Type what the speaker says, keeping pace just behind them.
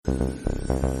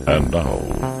And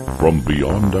now, from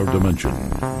beyond our dimension,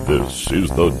 this is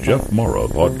the Jeff Mara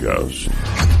Podcast.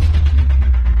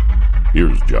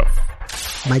 Here's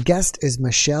Jeff. My guest is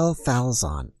Michelle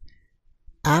Falzon.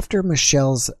 After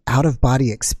Michelle's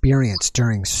out-of-body experience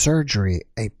during surgery,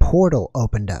 a portal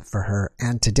opened up for her,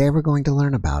 and today we're going to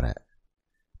learn about it.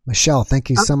 Michelle, thank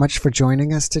you so much for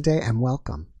joining us today, and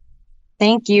welcome.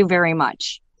 Thank you very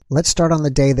much. Let's start on the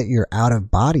day that your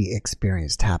out-of-body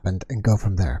experience happened and go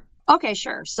from there. Okay,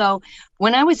 sure. So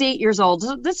when I was 8 years old,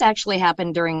 this actually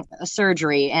happened during a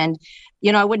surgery. And,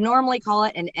 I would normally call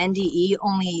it an NDE,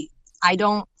 only I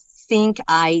don't think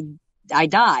I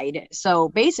died. So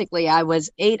basically, I was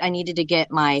 8. I needed to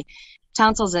get my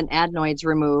tonsils and adenoids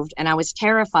removed. And I was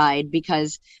terrified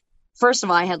because, first of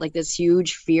all, I had like this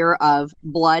huge fear of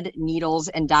blood, needles,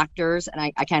 and doctors. And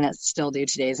I kind of still do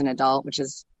today as an adult, which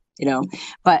is,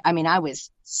 but I mean, I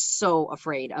was so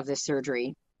afraid of this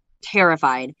surgery.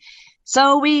 Terrified.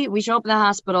 So we show up in the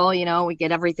hospital, we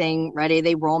get everything ready.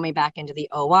 They roll me back into the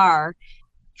OR,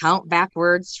 count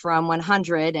backwards from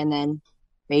 100 and then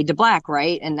fade to black,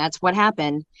 right? And that's what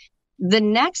happened. The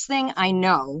next thing I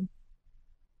know,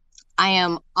 I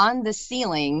am on the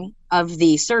ceiling of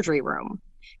the surgery room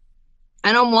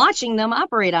and I'm watching them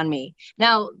operate on me.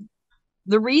 Now,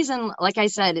 the reason, like I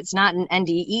said, it's not an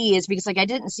NDE is because I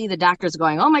didn't see the doctors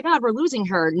going, oh my God, we're losing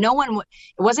her. No one,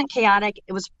 it wasn't chaotic.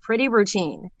 It was pretty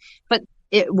routine, but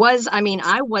it was,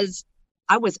 I was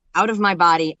out of my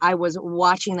body. I was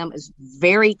watching them. Is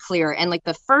very clear. And like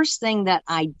the first thing that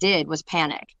I did was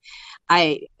panic.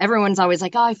 Everyone's always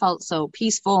like, oh, I felt so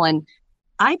peaceful. And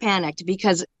I panicked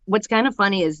because what's kind of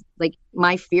funny is like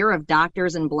my fear of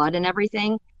doctors and blood and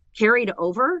everything carried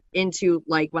over into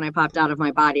like when I popped out of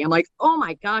my body. I'm like, oh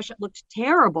my gosh, it looked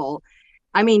terrible.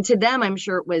 I mean, to them, I'm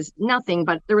sure it was nothing,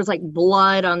 but there was like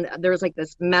blood there was like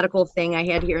this medical thing I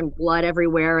had here and blood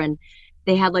everywhere. And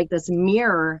they had like this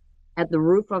mirror at the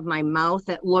roof of my mouth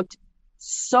that looked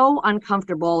so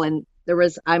uncomfortable. And there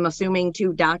was, I'm assuming,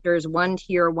 2 doctors, one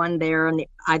here, one there on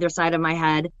either side of my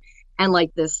head. And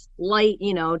like this light,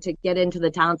 to get into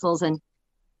the tonsils. And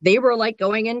they were like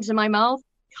going into my mouth,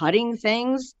 cutting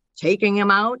things, taking them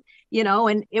out,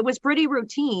 and it was pretty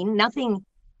routine. Nothing,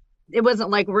 it wasn't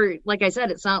like like I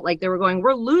said, it's not like they were going,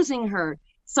 we're losing her.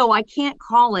 So I can't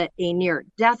call it a near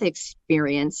death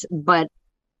experience, but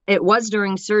it was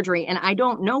during surgery and I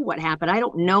don't know what happened. I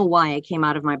don't know why I came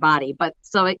out of my body. But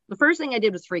so the first thing I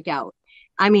did was freak out.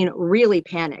 I mean, really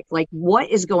panic. Like, what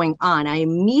is going on? I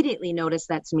immediately noticed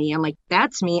that's me. I'm like,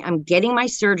 that's me. I'm getting my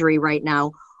surgery right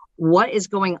now. What is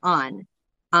going on?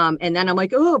 And then I'm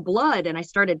like, oh, blood. And I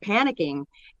started panicking.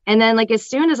 And then like, as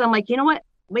soon as I'm like, you know what,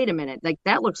 wait a minute, like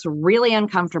that looks really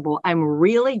uncomfortable. I'm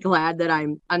really glad that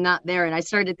I'm not there. And I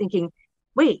started thinking,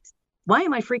 wait, why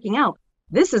am I freaking out?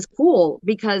 This is cool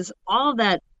because all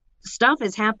that stuff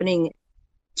is happening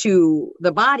to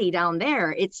the body down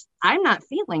there. I'm not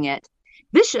feeling it.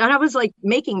 And I was like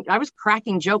I was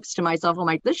cracking jokes to myself. I'm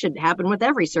like, this should happen with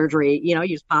every surgery. You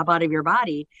just pop out of your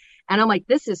body. And I'm like,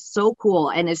 this is so cool.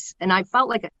 And I felt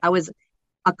like I was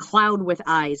a cloud with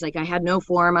eyes. Like I had no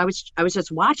form. I was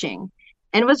just watching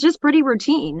and it was just pretty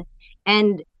routine.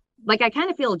 And like, I kind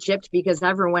of feel gypped because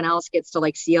everyone else gets to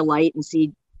like see a light and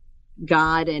see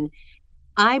God. And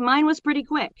mine was pretty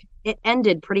quick. It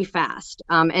ended pretty fast.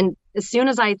 And as soon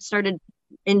as I started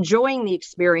enjoying the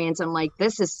experience, I'm like,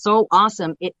 this is so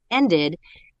awesome. It ended.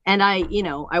 And I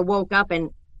woke up and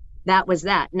that was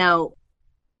that. Now,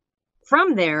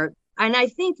 from there, and I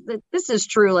think that this is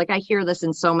true, like I hear this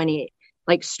in so many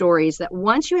like stories, that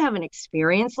once you have an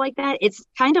experience like that, it's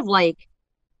kind of like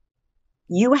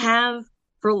you have,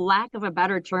 for lack of a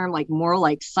better term, like more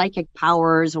like psychic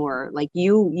powers, or like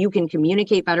you can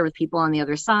communicate better with people on the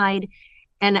other side.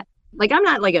 And like,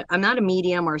 I'm not a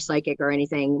medium or psychic or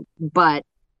anything, but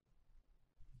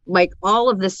like all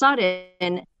of the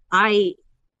sudden I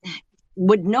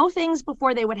would know things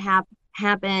before they would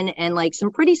happen. And like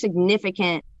some pretty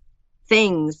significant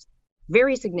things,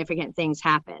 very significant things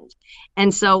happened.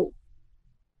 And so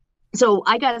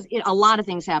I got a lot of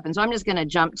things happened. So I'm just going to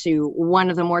jump to one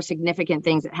of the more significant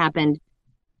things that happened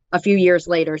a few years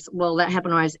later. Well, that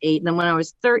happened when I was 8. And then when I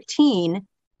was 13,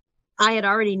 I had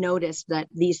already noticed that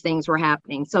these things were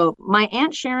happening. So my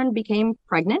Aunt Sharon became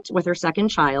pregnant with her second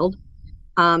child.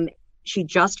 She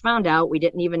just found out. We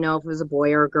didn't even know if it was a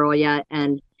boy or a girl yet.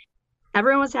 And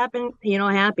everyone was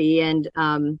happy. And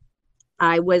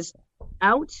I was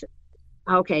out.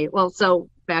 Okay, well, so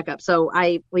back up. So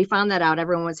we found that out.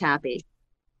 Everyone was happy.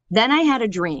 Then I had a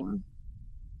dream.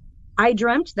 I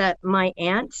dreamt that my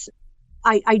aunt,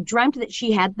 I dreamt that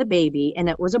she had the baby and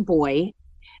it was a boy,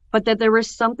 but that there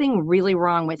was something really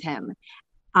wrong with him.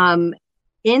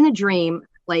 in the dream,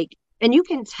 like, and you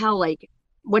can tell like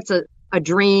what's a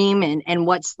dream and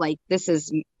what's like, this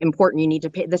is important. You need to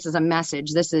pay. This is a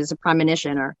message. This is a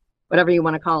premonition or whatever you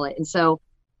want to call it. And so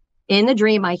in the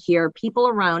dream, I hear people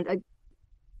around.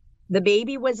 The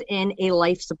baby was in a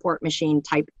life support machine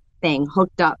type thing,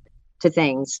 hooked up to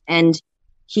things. And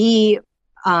he,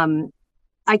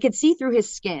 I could see through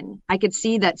his skin. I could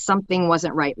see that something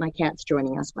wasn't right. My cat's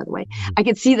joining us, by the way. I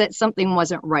could see that something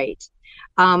wasn't right.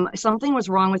 Something was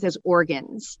wrong with his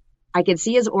organs. I could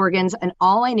see his organs, and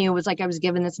all I knew was like I was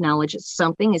given this knowledge that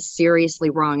something is seriously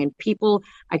wrong. And people,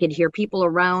 I could hear people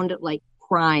around like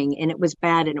crying, and it was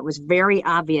bad, and it was very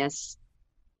obvious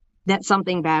that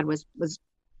something bad was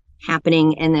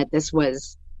happening, and that this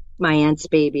was my aunt's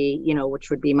baby, you know, which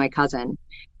would be my cousin.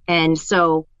 And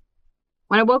so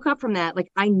when I woke up from that,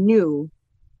 like I knew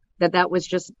that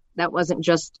wasn't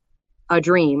just a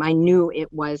dream. I knew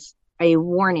it was a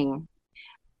warning.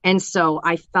 And so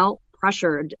I felt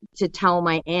pressured to tell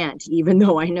my aunt, even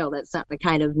though I know that's not the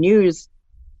kind of news,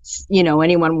 you know,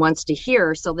 anyone wants to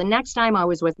hear. So the next time I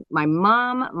was with my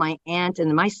mom, my aunt,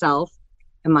 and myself,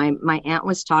 and my aunt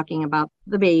was talking about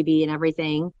the baby and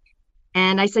everything.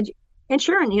 And I said, and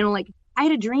Sharon, you know, like I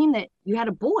had a dream that you had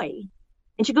a boy.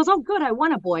 And she goes, oh, good. I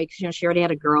want a boy. Cause, you know, she already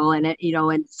had a girl and you know,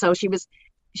 and so she's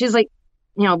like,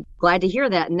 you know, glad to hear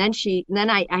that. And then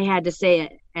I had to say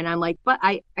it. And I'm like, but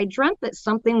I dreamt that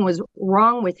something was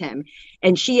wrong with him.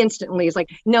 And she instantly is like,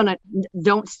 no,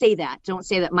 don't say that. Don't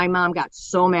say that. My mom got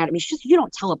so mad at me. She's just, you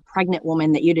don't tell a pregnant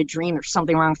woman that you had a dream there's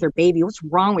something wrong with her baby. What's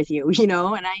wrong with you? You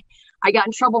know, and I got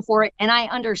in trouble for it. And I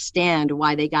understand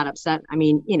why they got upset. I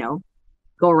mean, you know,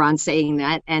 go around saying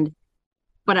that.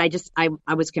 But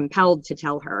I was compelled to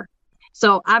tell her.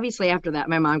 So obviously after that,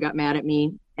 my mom got mad at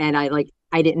me, and I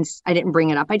didn't bring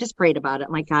it up. I just prayed about it.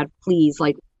 I'm like, God, please,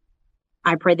 like,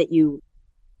 I pray that you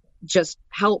just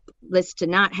help this to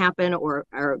not happen or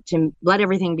to let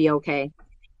everything be okay.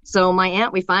 So my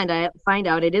aunt, we find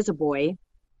out it is a boy,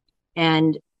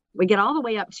 and we get all the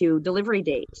way up to delivery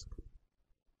date.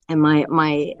 And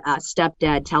my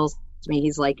stepdad tells me,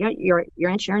 he's like, yeah, your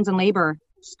Aunt Sharon's in labor.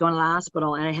 She's going to the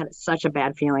hospital. And I had such a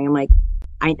bad feeling. I'm like,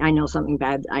 I know something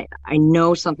bad. I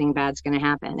know something bad's going to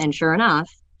happen. And sure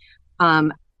enough,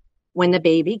 when the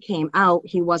baby came out,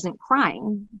 he wasn't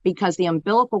crying because the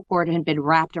umbilical cord had been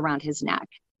wrapped around his neck.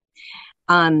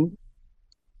 And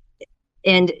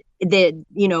the,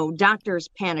 you know, doctors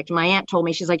panicked. My aunt told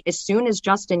me, she's like, as soon as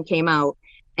Justin came out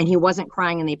and he wasn't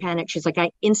crying and they panicked, she's like,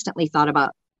 I instantly thought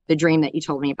about the dream that you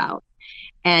told me about.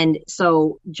 And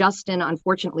so Justin,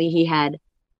 unfortunately, he had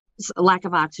a lack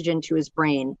of oxygen to his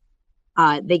brain.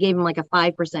 They gave him like a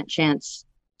 5% chance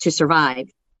to survive.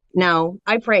 Now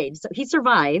I prayed, so he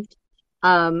survived.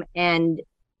 But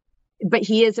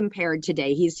he is impaired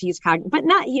today. He's but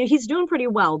not, you know, he's doing pretty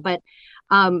well. But,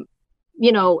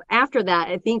 you know, after that,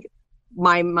 I think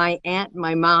my aunt,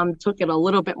 my mom took it a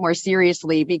little bit more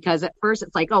seriously, because at first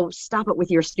it's like, oh, stop it with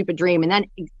your stupid dream. And then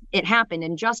it happened.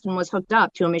 And Justin was hooked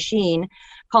up to a machine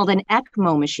called an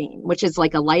ECMO machine, which is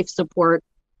like a life support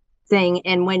thing.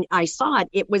 And when I saw it,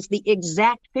 it was the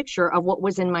exact picture of what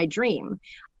was in my dream.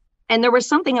 And there was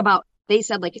something about, they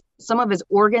said like some of his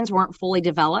organs weren't fully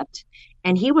developed,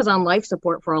 and he was on life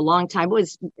support for a long time.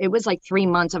 It was like 3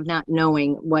 months of not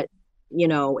knowing what, you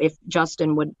know, if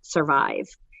Justin would survive.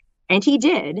 And he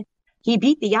did. He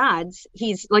beat the odds.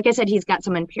 He's, like I said, he's got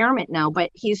some impairment now,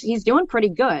 but he's doing pretty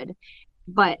good.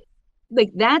 But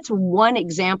like, that's one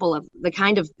example of the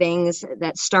kind of things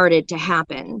that started to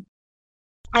happen.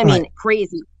 I mean,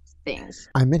 crazy things.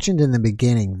 I mentioned in the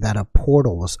beginning that a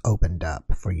portal was opened up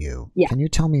for you. Yeah. Can you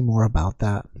tell me more about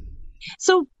that?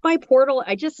 So by portal,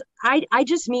 I just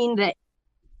mean that,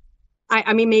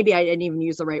 I mean, maybe I didn't even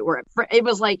use the right word. It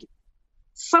was like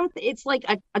something, it's like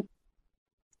a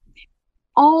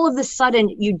all of a sudden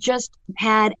you just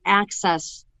had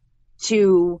access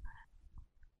to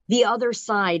the other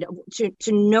side,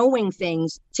 to knowing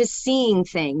things, to seeing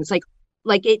things. Like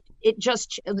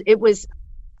it was,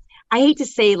 I hate to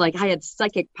say like I had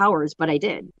psychic powers, but I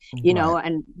did, you know,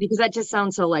 and because that just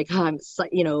sounds so like, I'm,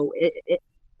 you know,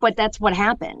 but that's what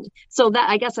happened. So that,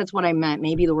 I guess that's what I meant.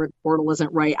 Maybe the word portal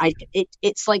isn't right.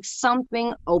 It's like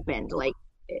something opened, like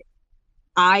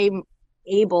I'm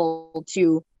able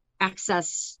to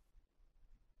access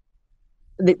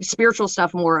the spiritual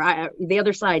stuff more, the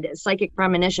other side, psychic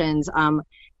premonitions.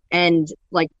 And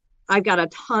like, I've got a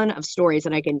ton of stories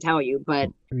that I can tell you, but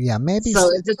yeah, maybe. So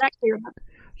does that clear up?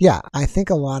 Yeah, I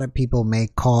think a lot of people may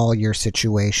call your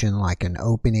situation like an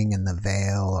opening in the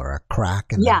veil or a crack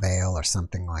in the veil or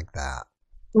something like that.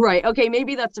 Right. Okay.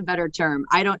 Maybe that's a better term.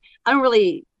 I don't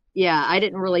really, I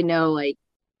didn't really know like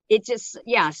it just,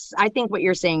 yes, I think what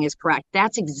you're saying is correct.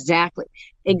 That's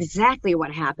exactly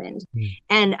what happened.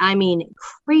 And I mean,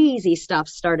 crazy stuff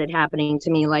started happening to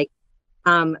me. Like,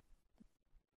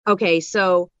 okay,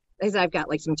 so as I've got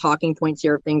like some talking points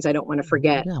here of things I don't want to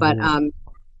forget, but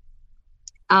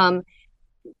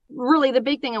really the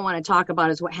big thing I want to talk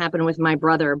about is what happened with my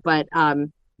brother. But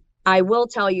I will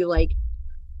tell you, like,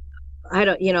 I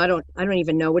don't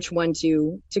even know which one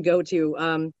to go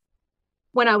to.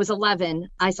 When I was 11,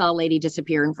 I saw a lady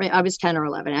disappear in front. I was 10 or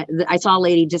 11. I saw a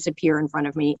lady disappear in front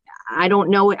of me. I don't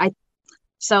know.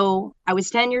 So I was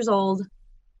 10 years old.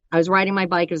 I was riding my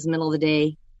bike. It was the middle of the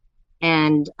day.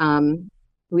 And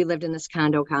we lived in this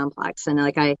condo complex. And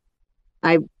like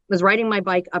I was riding my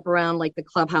bike up around like the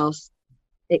clubhouse.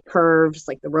 It curves,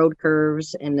 like the road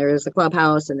curves, and there's the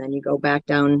clubhouse. And then you go back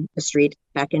down the street,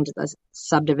 back into the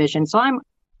subdivision. So I'm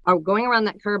going around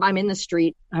that curb. I'm in the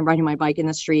street. I'm riding my bike in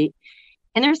the street.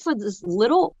 And there's like this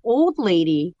little old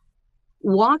lady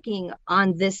walking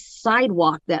on this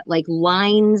sidewalk that like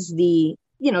lines the,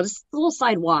 this little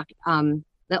sidewalk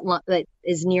that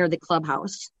is near the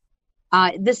clubhouse.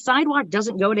 This sidewalk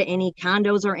doesn't go to any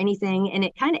condos or anything.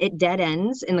 And it dead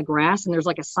ends in the grass. And there's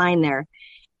like a sign there.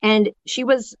 And she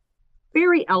was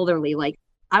very elderly, like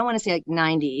I want to say like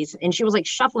 90s. And she was like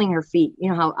shuffling her feet. You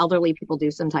know how elderly people do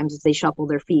sometimes is they shuffle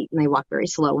their feet and they walk very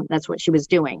slow. That's what she was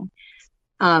doing.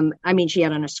 I mean, she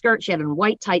had on a skirt, she had on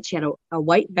white tights, she had a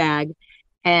white bag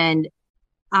and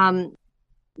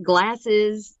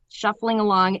glasses, shuffling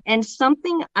along, and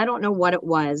something, I don't know what it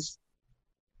was.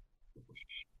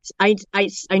 I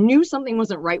knew something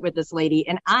wasn't right with this lady,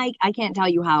 and I can't tell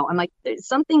you how. I'm like,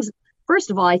 something's,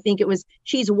 first of all, I think it was,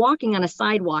 she's walking on a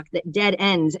sidewalk that dead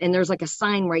ends, and there's like a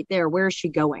sign right there. Where is she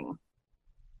going?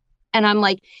 And I'm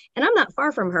like, and I'm not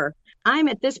far from her. I'm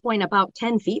at this point about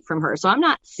 10 feet from her. So I'm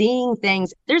not seeing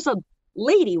things. There's a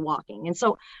lady walking. And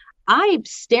so I'm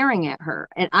staring at her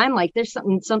and I'm like, there's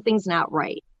something's not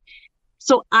right.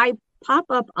 So I pop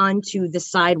up onto the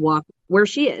sidewalk where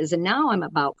she is. And now I'm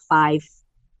about 5-6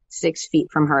 feet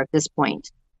from her at this point.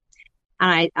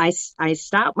 And I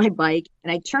stopped my bike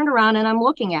and I turned around and I'm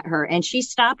looking at her, and she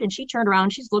stopped and she turned around.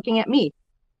 And she's looking at me.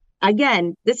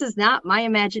 Again, this is not my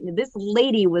imagination. This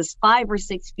lady was 5 or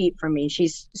 6 feet from me.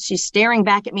 She's staring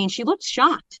back at me and she looks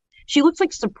shocked. She looks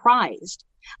like surprised.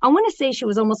 I want to say she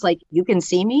was almost like, you can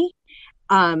see me.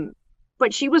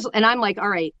 But she was, and I'm like, all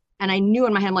right. And I knew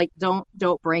in my head, I'm like, don't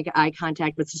break eye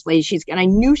contact with this lady. And I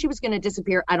knew she was going to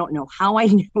disappear. I don't know how I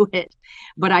knew it,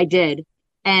 but I did.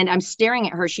 And I'm staring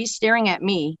at her. She's staring at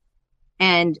me.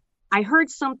 And I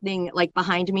heard something like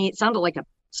behind me. It sounded like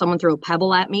someone threw a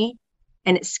pebble at me.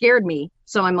 And it scared me.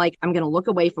 So I'm like, I'm going to look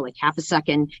away for like half a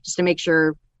second just to make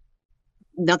sure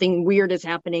nothing weird is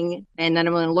happening. And then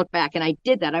I'm going to look back. And I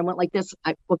did that. I went like this.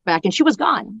 I looked back and she was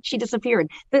gone. She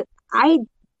disappeared. I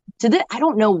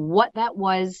don't know what that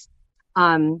was.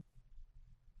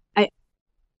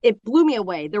 It blew me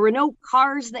away. There were no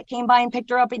cars that came by and picked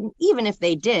her up. And even if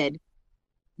they did,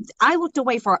 I looked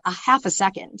away for a half a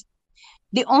second.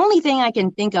 The only thing I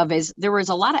can think of is there was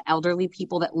a lot of elderly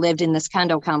people that lived in this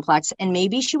condo complex, and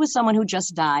maybe she was someone who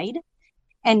just died.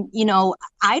 And,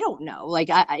 I don't know, like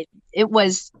it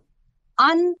was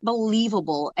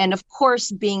unbelievable. And of course,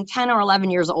 being 10 or 11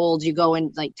 years old, you go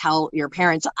and like tell your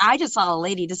parents, I just saw a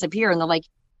lady disappear. And they're like,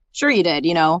 sure you did,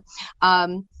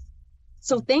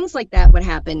 So things like that would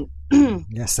happen.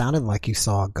 Yeah, sounded like you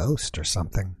saw a ghost or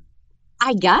something.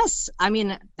 I guess. I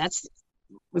mean,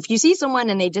 if you see someone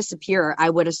and they disappear, I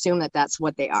would assume that that's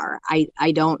what they are.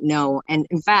 I don't know. And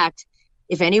in fact,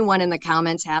 if anyone in the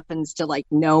comments happens to like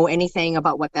know anything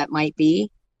about what that might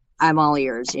be, I'm all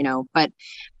ears, But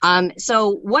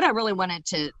so what I really wanted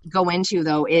to go into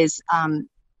though is,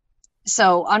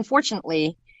 so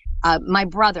unfortunately, my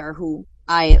brother, who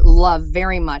I love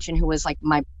very much and who was like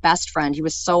my best friend, he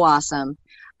was so awesome.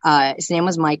 His name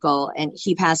was Michael, and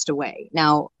he passed away.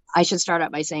 Now, I should start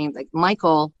out by saying like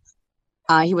Michael,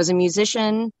 he was a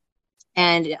musician,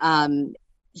 and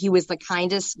he was the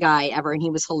kindest guy ever, and he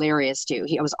was hilarious too.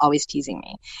 He was always teasing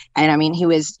me, and I mean, he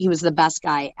was the best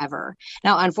guy ever.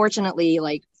 Now, unfortunately,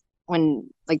 like when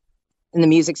like in the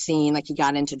music scene, like he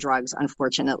got into drugs,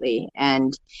 unfortunately,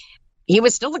 and he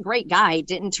was still a great guy.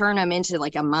 Didn't turn him into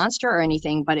like a monster or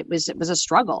anything, but it was a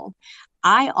struggle.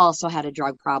 I also had a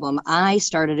drug problem. I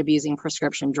started abusing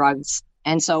prescription drugs,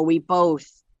 and so we both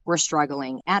were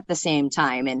struggling at the same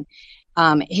time. And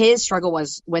his struggle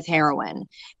was with heroin,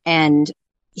 and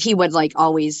he would like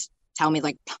always tell me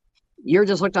like, you're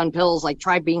just hooked on pills, like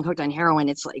try being hooked on heroin.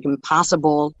 It's like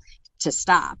impossible to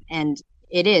stop. And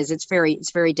it's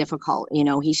very difficult.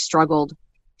 He struggled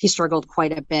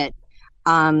quite a bit.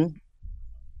 And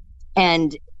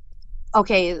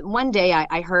okay, one day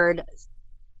I heard,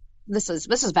 this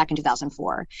is back in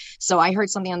 2004. So I heard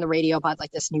something on the radio about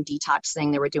like this new detox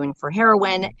thing they were doing for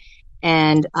heroin.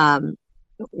 And,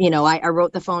 I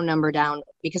wrote the phone number down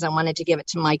because I wanted to give it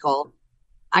to Michael.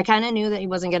 I kind of knew that he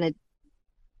wasn't going to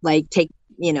like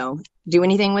do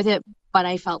anything with it, but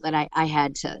I felt that I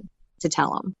had to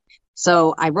tell him.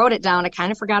 So I wrote it down. I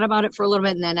kind of forgot about it for a little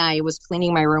bit. And then I was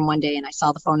cleaning my room one day and I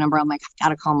saw the phone number. I'm like, I got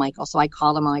to call Michael. So I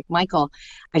called him. I'm like, Michael,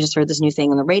 I just heard this new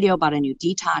thing on the radio about a new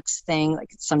detox thing,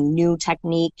 like some new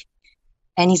technique.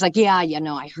 And he's like, yeah,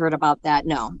 no, I heard about that.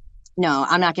 No,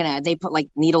 I'm not going to, they put like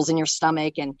needles in your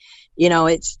stomach and,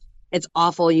 it's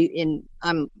awful. He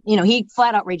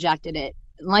flat out rejected it.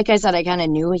 And like I said, I kind of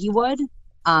knew he would,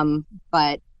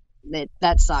 but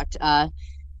that sucked.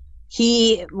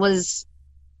 He was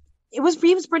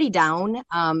pretty down.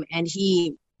 And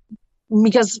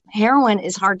because heroin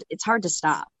is hard, it's hard to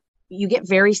stop. You get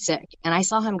very sick. And I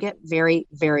saw him get very,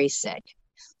 very sick.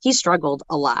 He struggled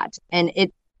a lot. And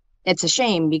it's a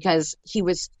shame because he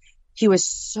was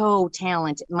so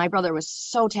talented. My brother was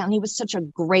so talented. He was such a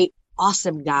great,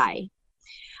 awesome guy.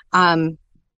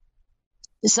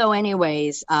 So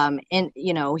anyways,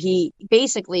 he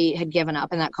basically had given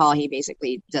up in that call. He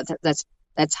basically,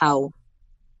 that's how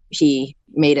he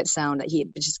made it sound, that he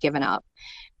had just given up.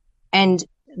 And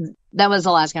that was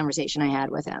the last conversation I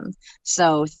had with him.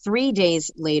 So 3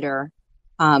 days later,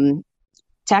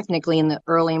 technically in the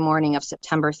early morning of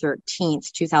September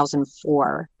 13th,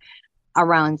 2004,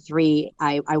 around 3,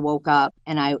 I woke up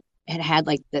and I had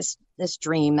like this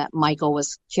dream that Michael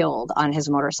was killed on his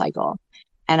motorcycle.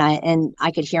 And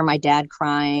I could hear my dad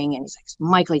crying, and he's like,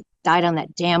 Michael, he died on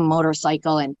that damn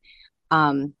motorcycle. And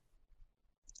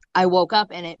I woke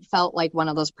up and it felt like one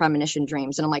of those premonition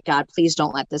dreams. And I'm like, God, please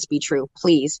don't let this be true.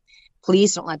 Please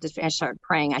don't let this be. I started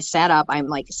praying. I sat up. I'm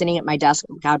like sitting at my desk.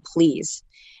 God, please.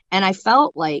 And I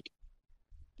felt like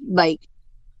I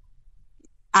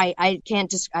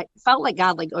felt like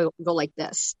God, like go like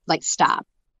this, like stop.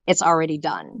 It's already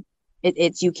done.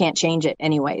 It's you can't change it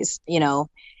anyways,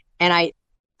 And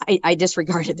I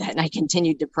disregarded that and I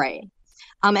continued to pray.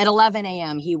 At 11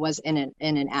 a.m., he was in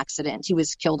an accident. He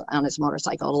was killed on his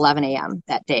motorcycle at 11 a.m.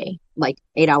 that day, like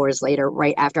 8 hours later,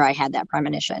 right after I had that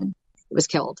premonition. He was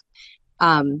killed.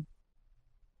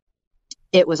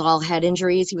 It was all head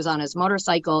injuries. He was on his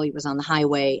motorcycle. He was on the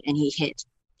highway and he hit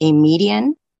a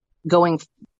median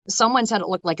someone said it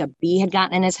looked like a bee had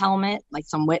gotten in his helmet, like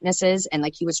some witnesses, and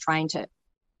like he was trying to,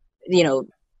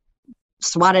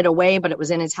 swat it away, but it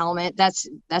was in his helmet. That's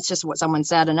just what someone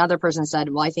said. Another person said,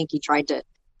 well, I think he tried to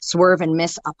swerve and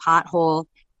miss a pothole.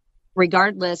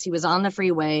 Regardless, he was on the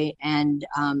freeway and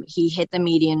he hit the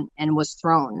median and was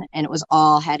thrown, and it was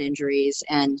all head injuries.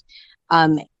 And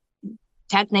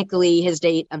technically his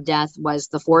date of death was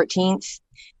the 14th.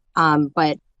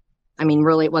 But I mean,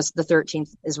 really it was the 13th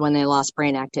is when they lost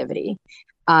brain activity.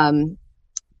 And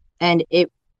it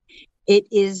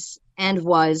is and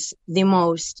was the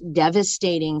most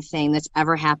devastating thing that's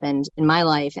ever happened in my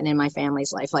life and in my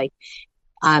family's life. Like,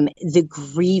 the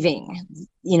grieving,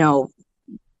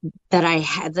 that I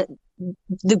had,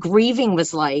 the grieving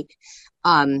was I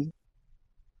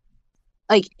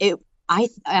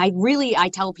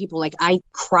tell people, like, I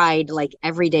cried like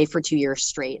every day for 2 years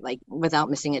straight, like without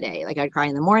missing a day. Like I'd cry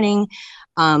in the morning.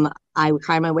 I would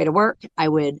cry on my way to work. I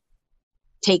would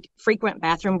take frequent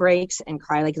bathroom breaks and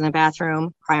cry like in the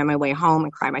bathroom, cry on my way home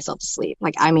and cry myself to sleep.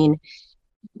 Like, I mean,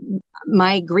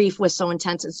 my grief was so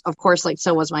intense. It's, of course, like,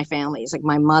 so was my family's, like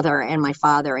my mother and my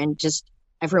father and just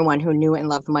everyone who knew and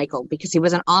loved Michael, because he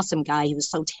was an awesome guy. He was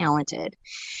so talented.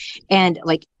 And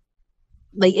like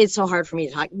it's so hard for me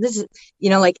to talk. This is,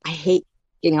 like, I hate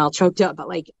getting all choked up, but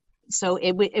like, so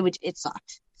it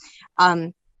sucked.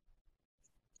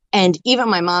 And even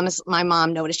my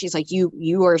mom noticed. She's like, you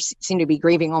seem to be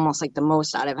grieving almost like the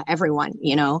most out of everyone,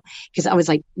 because I was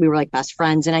like, we were like best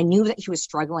friends, and I knew that he was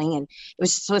struggling, and it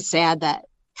was so sad, that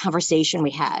conversation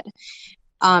we had.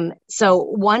 So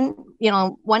one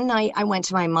night I went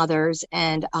to my mother's,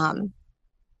 and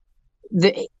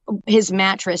his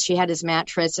mattress, she had his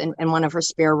mattress in one of her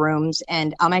spare rooms,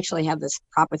 and I actually have this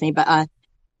prop with me, but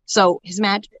so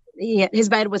his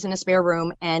bed was in a spare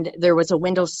room, and there was a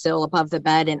windowsill above the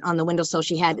bed, and on the windowsill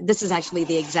this is actually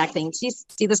the exact thing. See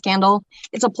this candle?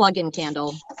 It's a plug-in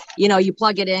candle. You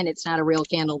plug it in, it's not a real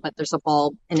candle, but there's a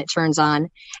bulb and it turns on.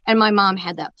 And my mom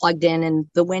had that plugged in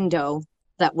the window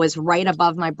that was right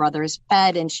above my brother's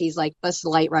bed. And she's like, this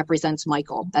light represents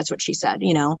Michael. That's what she said,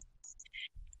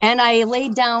 And I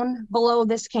laid down below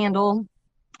this candle,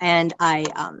 and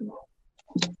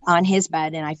on his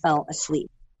bed, and I fell asleep.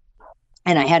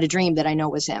 And I had a dream that I know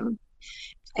was him.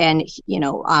 And,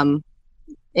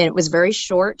 And it was very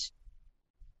short,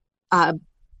 kind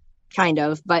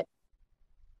of, but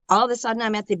all of a sudden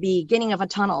I'm at the beginning of a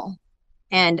tunnel,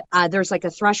 and there's like a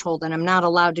threshold, and I'm not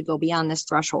allowed to go beyond this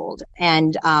threshold.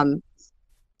 And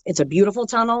it's a beautiful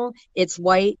tunnel. It's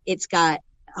white. It's got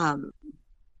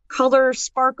color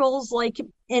sparkles like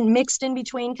mixed in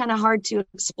between, kind of hard to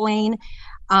explain.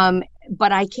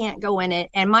 But I can't go in it.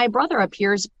 And my brother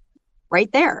appears right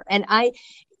there. And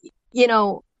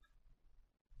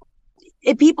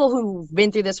people who've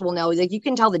been through this will know, like, you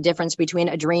can tell the difference between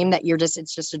a dream that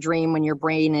it's just a dream when your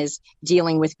brain is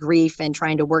dealing with grief and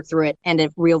trying to work through it, and a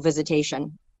real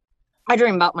visitation. I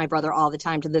dream about my brother all the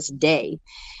time to this day,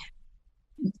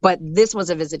 but this was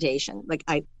a visitation. Like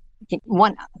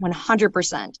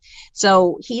 100%.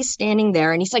 So he's standing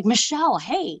there and he's like, Michelle,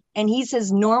 hey. And he's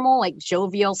his normal, like,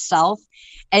 jovial self.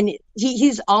 And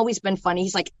he's always been funny.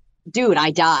 He's like, dude, I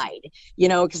died,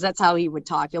 because that's how he would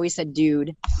talk. He always said,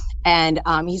 dude. And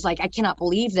he's like, I cannot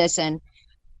believe this. And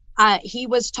he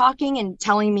was talking and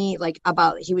telling me, like,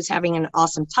 about, he was having an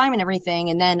awesome time and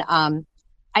everything. And then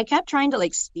I kept trying to,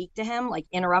 like, speak to him, like,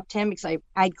 interrupt him, because I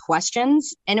had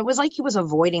questions, and it was like he was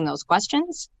avoiding those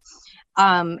questions.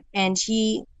 And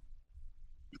he's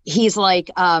like,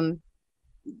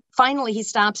 finally he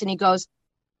stops and he goes,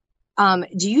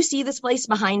 do you see this place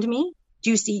behind me?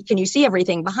 Can you see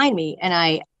everything behind me? And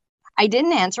I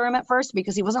didn't answer him at first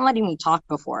because he wasn't letting me talk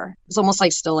before. It was almost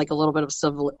like still like a little bit of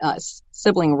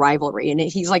sibling rivalry. And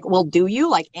he's like, well, do you,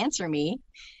 like, answer me?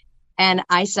 And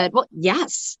I said, well,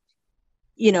 yes,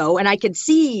 and I could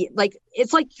see, like,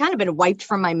 it's like kind of been wiped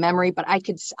from my memory, but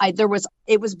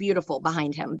it was beautiful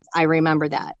behind him. I remember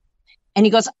that. And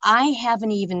he goes, I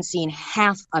haven't even seen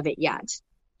half of it yet.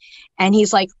 And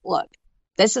he's like, look,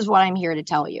 this is what I'm here to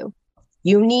tell you.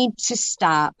 You need to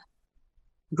stop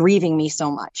grieving me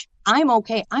so much. I'm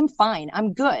okay. I'm fine.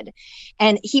 I'm good.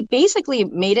 And he basically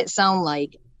made it sound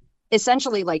like,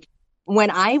 essentially, like, when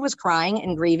I was crying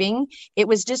and grieving, it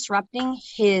was disrupting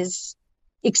his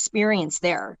experience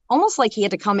there, almost like he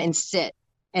had to come and sit,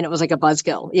 and it was like a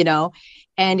buzzkill,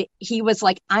 and he was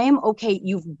like, I am okay.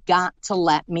 You've got to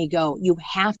let me go. You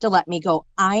have to let me go.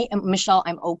 I am Michelle.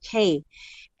 I'm okay.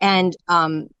 And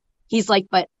he's like,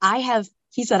 but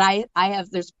he said, I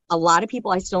have, there's a lot of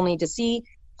people I still need to see,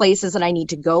 places that I need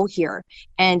to go here.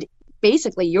 And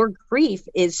basically your grief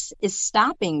is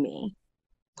stopping me.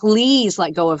 Please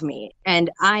let go of me.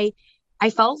 And I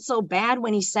felt so bad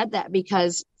when he said that,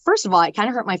 because first of all, it kind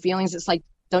of hurt my feelings. It's like,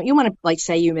 don't you want to, like,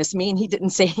 say you miss me? And he didn't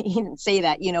say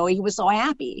that, he was so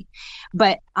happy,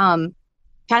 but kind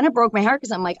of broke my heart,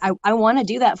 because I'm like, I want to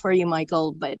do that for you,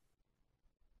 Michael, but,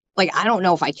 like, I don't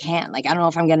know if I can. Like, I don't know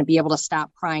if I'm going to be able to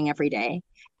stop crying every day.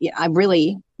 Yeah,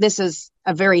 this is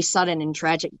a very sudden and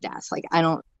tragic death. Like, I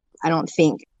don't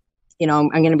think, I'm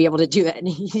going to be able to do that. And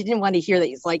he didn't want to hear that.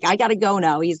 He's like, I got to go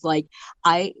now. He's like,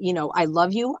 I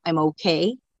love you. I'm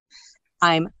okay.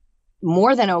 I'm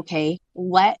more than okay.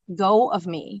 Let go of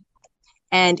me.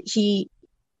 And he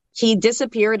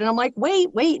disappeared. And I'm like, wait.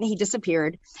 And he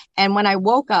disappeared. And when I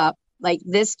woke up, like,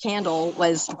 this candle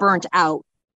was burnt out,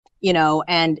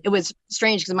 and it was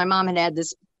strange because my mom had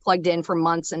this plugged in for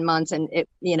months and months, and it,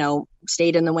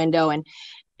 stayed in the window, and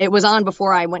it was on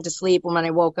before I went to sleep. And when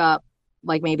I woke up,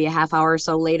 like maybe a half hour or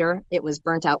so later, it was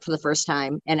burnt out for the first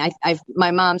time. And my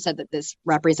mom said that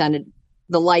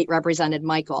the light represented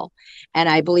Michael. And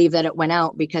I believe that it went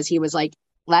out because he was like,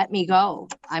 let me go.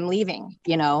 I'm leaving,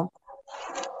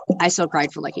 I still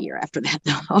cried for like a year after that,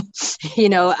 though.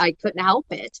 I couldn't help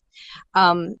it.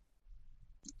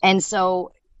 And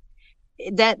so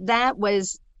that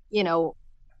was,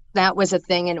 that was a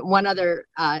thing. And one other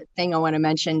thing I want to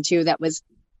mention too,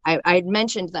 I had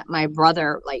mentioned that my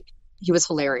brother, like, he was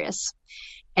hilarious.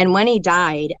 And when he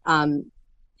died,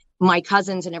 my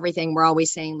cousins and everything were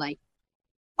always saying, like,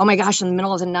 oh my gosh, in the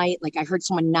middle of the night, like, I heard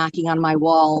someone knocking on my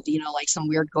wall, like some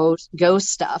weird ghost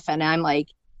stuff. And I'm like,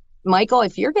 Michael,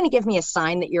 if you're going to give me a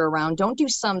sign that you're around, don't do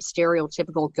some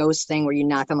stereotypical ghost thing where you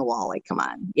knock on the wall. Like, come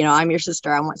on, I'm your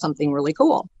sister. I want something really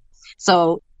cool.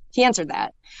 So he answered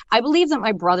that. I believe that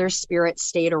my brother's spirit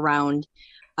stayed around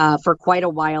for quite a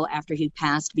while after he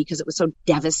passed, because it was so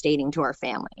devastating to our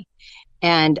family.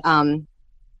 And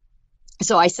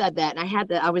so I said that, and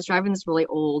I was driving this really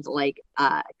old, like,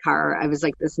 car. I was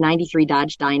like this 93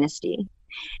 Dodge Dynasty.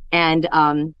 And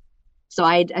so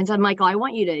I said, Michael, I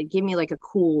want you to give me like a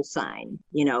cool sign,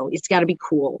 it's got to be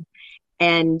cool.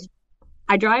 And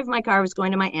I drive my car. I was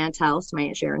going to my aunt's house, my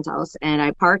Aunt Sharon's house, and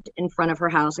I parked in front of her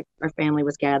house. Like, our family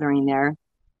was gathering there,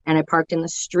 and I parked in the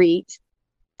street.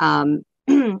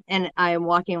 And I'm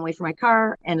walking away from my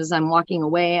car. And as I'm walking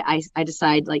away, I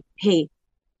decide, like, hey,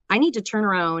 I need to turn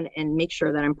around and make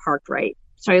sure that I'm parked right.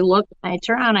 So I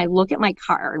turn around, I look at my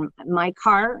car. My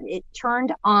car, it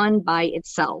turned on by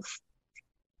itself.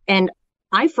 And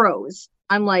I froze.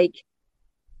 I'm like,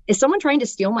 is someone trying to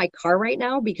steal my car right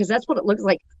now? Because that's what it looks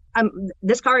like.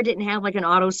 This car didn't have like an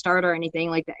auto start or anything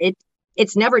like that.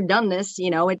 It's never done this,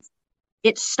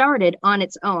 it started on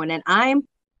its own. And I'm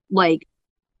like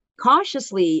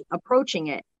cautiously approaching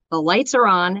it. The lights are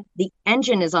on, the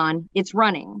engine is on, it's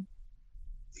running.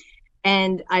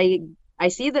 And I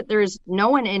see that there's no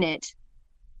one in it,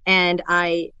 and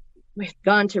I had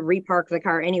gone to repark the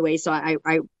car anyway. So I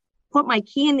put my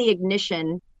key in the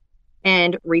ignition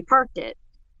and reparked it.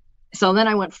 So then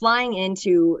I went flying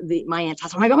into my aunt's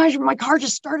house. Oh my gosh, my car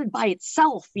just started by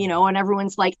itself, and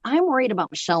everyone's like, I'm worried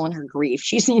about Michelle and her grief.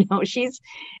 She's,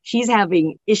 she's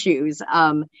having issues.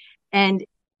 And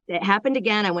it happened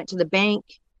again. I went to the bank.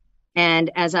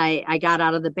 And as I got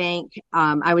out of the bank,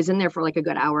 I was in there for like a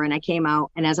good hour, and I came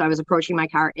out. And as I was approaching my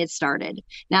car, it started.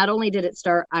 Not only did it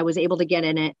start, I was able to get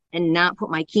in it and not put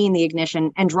my key in the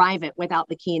ignition and drive it without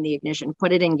the key in the ignition,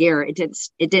 put it in gear. It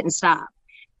didn't stop.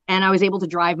 And I was able to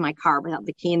drive my car without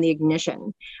the key in the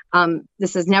ignition.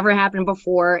 This has never happened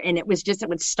before. And it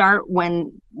would start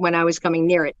when I was coming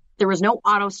near it. There was no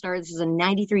auto start. This is a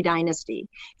 93 Dynasty,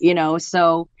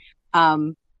 so,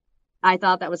 I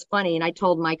thought that was funny. And I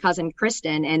told my cousin,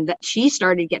 Kristen, and that she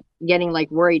started getting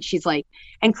like worried. She's like,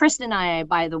 and Kristen and I,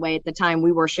 by the way, at the time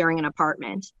we were sharing an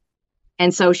apartment.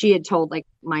 And so she had told like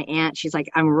my aunt, she's like,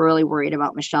 I'm really worried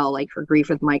about Michelle, like her grief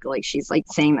with Michael. Like she's like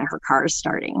saying that her car is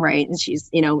starting. Right. And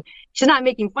she's, she's not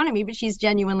making fun of me, but she's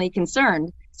genuinely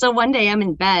concerned. So one day I'm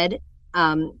in bed.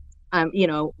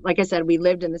 Like I said, we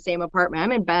lived in the same apartment.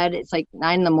 I'm in bed. It's like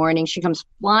 9 a.m. She comes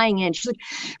flying in. She's like,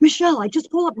 Michelle, I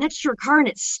just pulled up next to your car and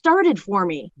it started for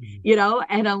me,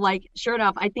 and I'm like, sure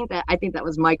enough, I think that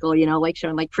was Michael, like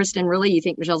showing like, Kristen, really, you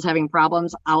think Michelle's having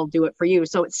problems? I'll do it for you.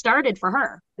 So it started for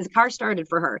her. The car started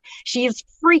for her. She is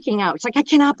freaking out. It's like, I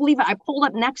cannot believe it. I pulled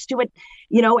up next to it,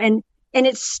 and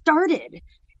it started.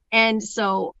 And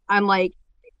so I'm like,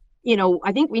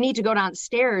 I think we need to go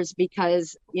downstairs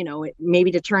because,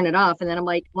 maybe to turn it off. And then I'm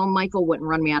like, well, Michael wouldn't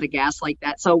run me out of gas like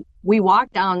that. So we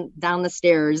walked down the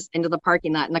stairs into the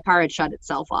parking lot, and the car had shut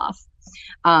itself off.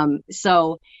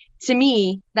 So to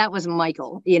me, that was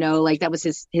Michael, like that was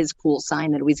his cool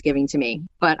sign that he was giving to me.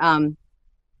 But,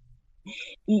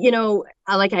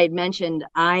 like I had mentioned,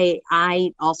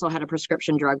 I also had a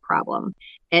prescription drug problem,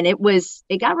 and it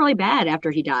got really bad after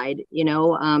he died.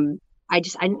 I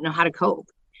didn't know how to cope.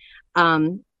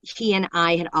 He and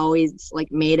I had always like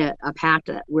made a pact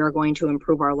that we were going to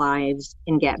improve our lives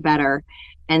and get better.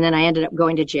 And then I ended up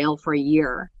going to jail for a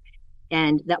year,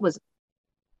 and that was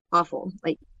awful,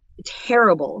 like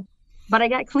terrible, but I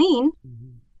got clean.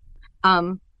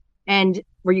 And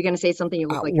were you going to say something? You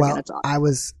look like you're going to talk. I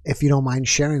was, if you don't mind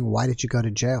sharing, why did you go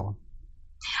to jail?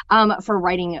 For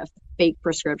writing fake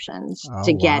prescriptions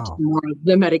to get more of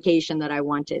the medication that I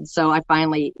wanted. So I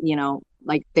finally,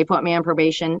 like they put me on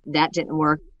probation. That didn't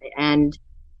work. And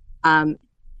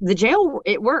the jail,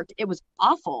 it worked. It was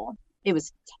awful. It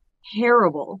was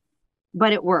terrible,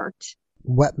 but it worked.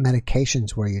 What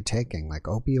medications were you taking? Like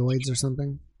opioids or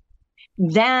something?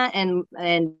 That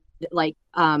and like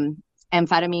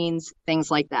amphetamines, things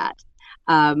like that.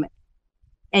 And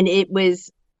it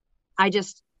was, I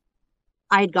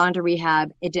had gone to rehab.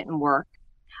 It didn't work.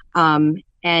 And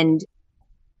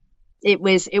it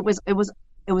was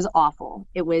awful.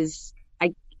 It was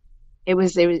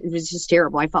just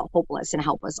terrible. I felt hopeless and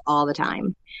helpless all the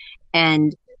time.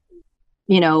 And,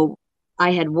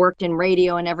 I had worked in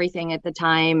radio and everything at the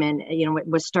time, and, it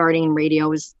was starting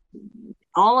radio,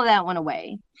 all of that went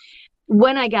away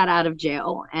when I got out of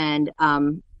jail. And,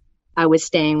 I was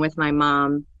staying with my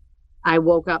mom. I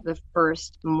woke up the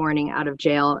first morning out of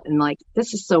jail and like,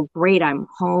 this is so great. I'm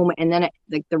home. And then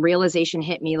the realization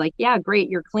hit me like, yeah, great.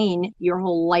 You're clean. Your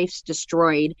whole life's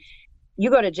destroyed.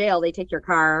 You go to jail, they take your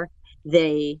car,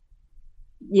 your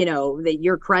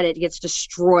credit gets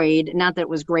destroyed. Not that it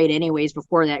was great anyways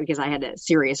before that, because I had a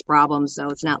serious problem. So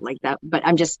it's not like that, but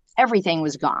everything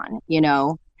was gone,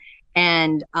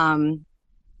 and,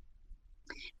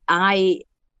 I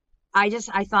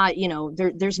thought,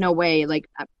 there's no way, like,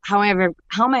 how am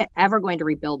I ever going to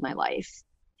rebuild my life?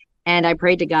 And I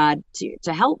prayed to God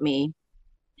to help me.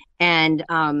 And,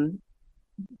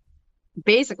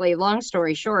 basically, long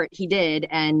story short, he did.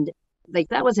 And like,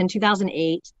 that was in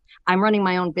 2008. I'm running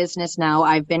my own business now.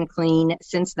 I've been clean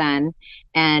since then.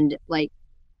 And like,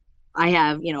 I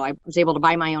have, I was able to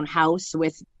buy my own house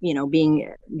with, being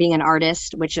an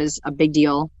artist, which is a big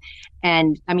deal.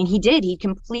 And I mean, he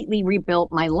completely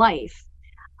rebuilt my life.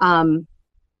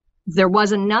 There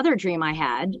was another dream I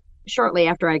had shortly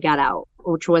after I got out.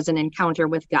 which was an encounter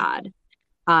with God.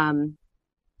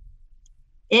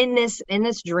 In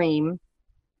this dream,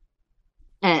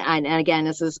 and again,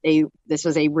 this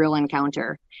was a real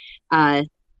encounter.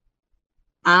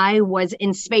 I was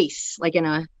in space,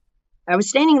 I was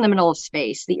standing in the middle of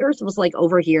space. The earth was like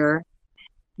over here.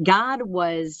 God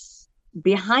was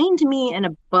behind me and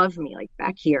above me, like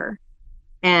back here.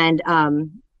 And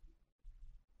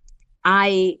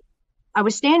I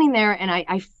was standing there, and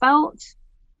I felt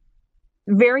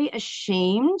very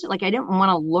ashamed. Like I didn't want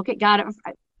to look at God.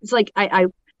 It's like I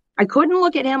couldn't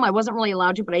look at him. I wasn't really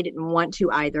allowed to, but I didn't want to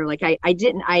either. Like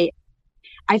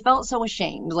I felt so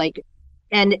ashamed. Like,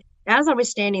 and as I was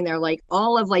standing there, like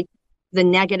all of like the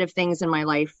negative things in my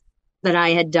life that I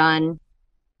had done,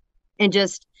 and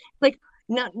just like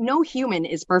no human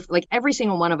is perfect. Like every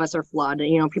single one of us are flawed.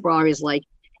 People are always like,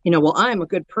 well, I'm a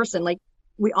good person. Like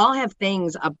we all have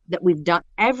things that we've done,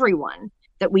 everyone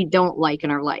that we don't like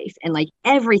in our life, and like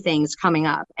everything's coming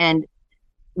up, and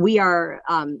we are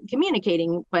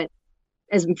communicating, but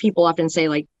as people often say,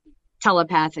 like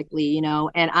telepathically,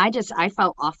 and I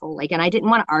felt awful. Like, and I didn't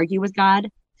want to argue with God.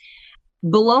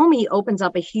 Below me opens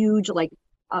up a huge, like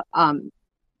a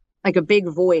big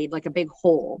void, like a big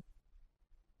hole.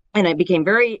 And it became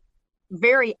very,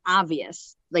 very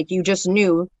obvious. Like you just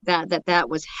knew that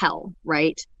was hell.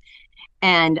 Right.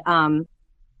 And,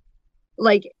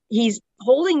 like he's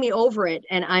holding me over it,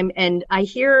 and I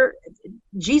hear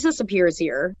Jesus appears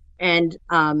here, and,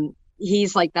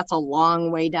 he's like, that's a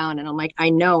long way down. And I'm like,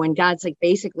 I know. And God's like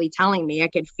basically telling me, I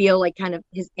could feel like kind of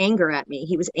his anger at me.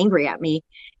 He was angry at me,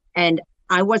 and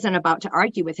I wasn't about to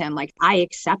argue with him. Like I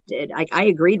accepted, like I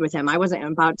agreed with him. I wasn't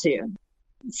about to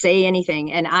say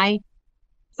anything. And I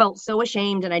felt so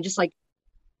ashamed. And I just like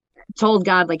told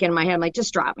God, like in my head, like,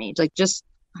 just drop me. Like, just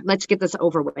let's get this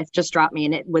over with. Just drop me.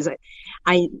 And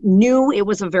I knew it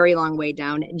was a very long way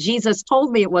down. Jesus told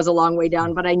me it was a long way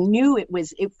down, but I knew it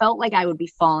felt like I would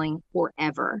be falling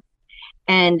forever.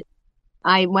 And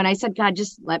when I said, God,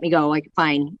 just let me go, like,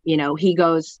 fine. He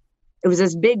goes, it was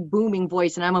this big booming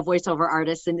voice, and I'm a voiceover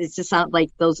artist, and it just sounded like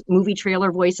those movie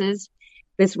trailer voices.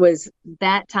 This was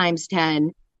that times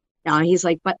 10. He's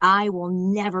like, but I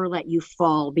will never let you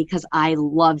fall because I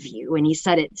love you. And he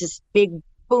said it, just big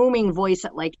booming voice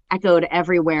that like echoed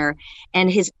everywhere.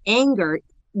 And his anger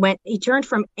he turned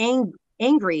from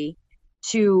angry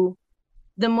to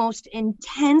the most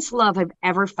intense love I've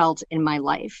ever felt in my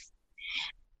life.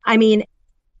 I mean,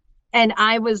 and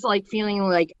I was like feeling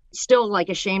like still like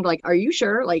ashamed, like, are you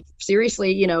sure? Like,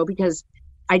 seriously, because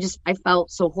I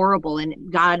felt so horrible.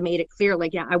 And God made it clear,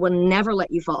 like, yeah, I will never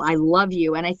let you fall. I love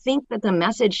you. And I think that the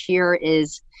message here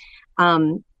is,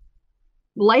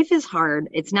 life is hard.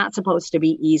 It's not supposed to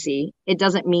be easy. It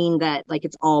doesn't mean that like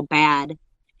it's all bad,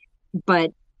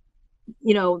 but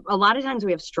a lot of times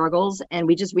we have struggles, and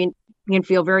we can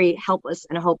feel very helpless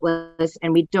and hopeless,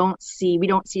 and we don't see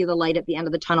the light at the end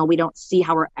of the tunnel. We don't see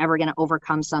how we're ever going to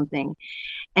overcome something.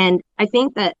 And I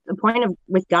think that the point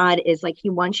with God is like, he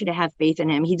wants you to have faith in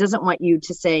him. He doesn't want you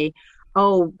to say,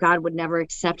 oh, God would never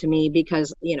accept me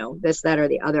because, this, that, or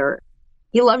the other.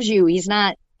 He loves you. He's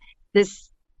not this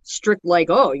strict, like,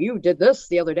 oh, you did this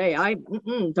the other day.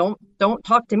 Don't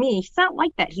talk to me. He's not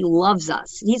like that. He loves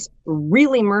us. He's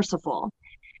really merciful,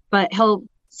 but he'll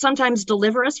sometimes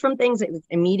deliver us from things that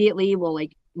immediately will,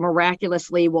 like,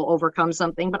 miraculously will overcome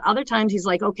something. But other times he's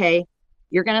like, okay,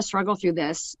 you're going to struggle through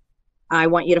this. I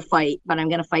want you to fight, but I'm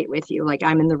going to fight with you. Like,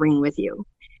 I'm in the ring with you.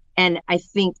 And I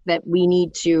think that we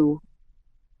need to,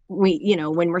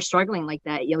 when we're struggling like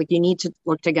that, you need to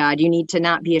look to God. You need to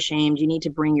not be ashamed. You need to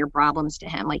bring your problems to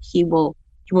him. Like, he will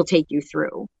take you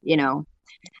through,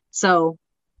 So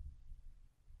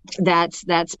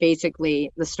that's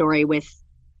basically the story with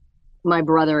my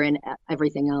brother and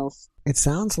everything else. It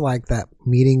sounds like that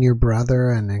meeting your brother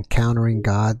and encountering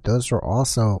God, those are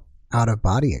also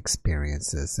out-of-body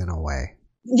experiences in a way.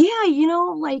 Yeah,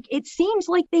 like it seems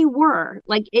like they were.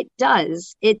 Like it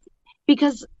does.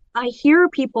 Because I hear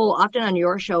people often on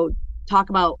your show talk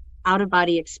about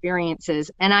out-of-body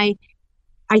experiences, and I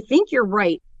think you're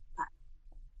right.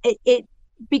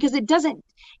 Because it doesn't.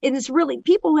 It's really,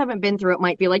 people who haven't been through it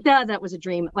might be like, that was a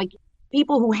dream. Like,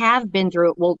 people who have been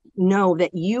through it will know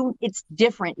that it's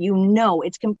different.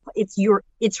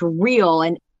 It's real,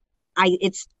 and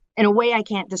it's in a way I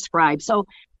can't describe. So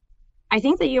I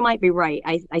think that you might be right.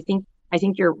 I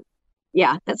think you're,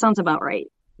 yeah, that sounds about right.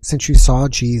 Since you saw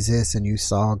Jesus and you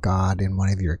saw God in one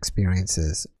of your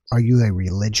experiences, are you a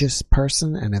religious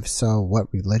person? And if so, what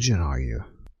religion are you?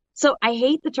 So I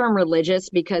hate the term religious,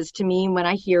 because to me, when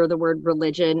I hear the word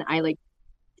religion, I like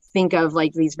think of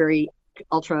like these very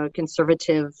ultra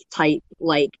conservative type,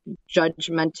 like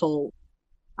judgmental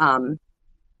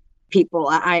people.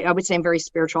 I would say I'm very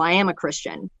spiritual. I am a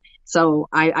Christian. So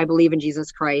I believe in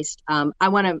Jesus Christ. I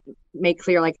want to make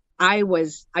clear, like, I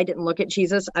didn't look at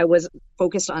Jesus. I was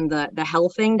focused on the hell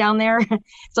thing down there.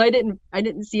 So I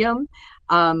didn't see him.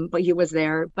 But he was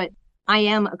there. But I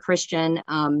am a Christian.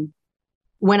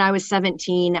 When I was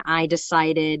 17, I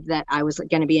decided that I was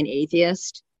going to be an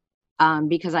atheist.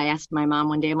 Because I asked my mom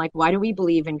one day, I'm like, why do we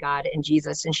believe in God and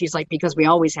Jesus? And she's like, because we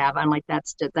always have. I'm like, that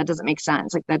doesn't make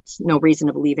sense. Like, that's no reason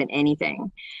to believe in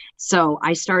anything. So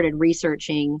I started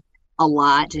researching a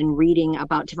lot and reading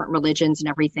about different religions and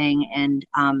everything. And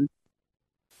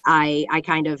I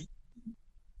kind of,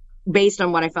 based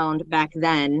on what I found back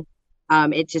then,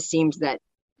 it just seemed that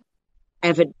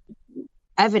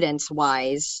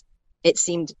evidence-wise, it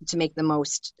seemed to make the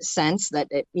most sense that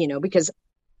it, because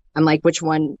I'm like,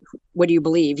 what do you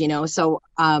believe? So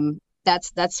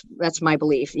that's my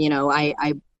belief. I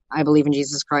believe in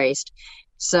Jesus Christ.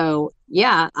 So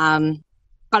yeah.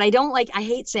 But I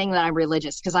hate saying that I'm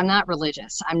religious, because I'm not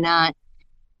religious. I'm not,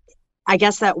 I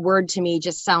guess that word to me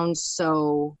just sounds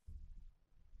so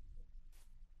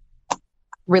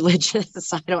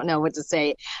religious. I don't know what to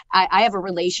say. I have a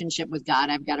relationship with God.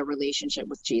 I've got a relationship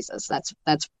with Jesus. That's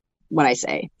what I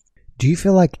say. Do you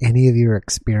feel like any of your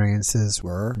experiences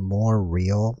were more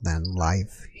real than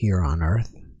life here on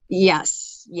Earth?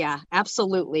 Yes. Yeah,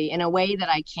 absolutely. In a way that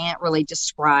I can't really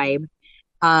describe.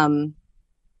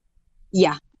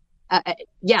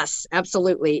 Yes,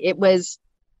 absolutely. It was,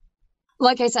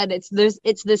 like I said, it's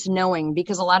this knowing,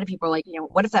 because a lot of people are like,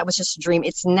 what if that was just a dream?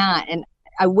 It's not. And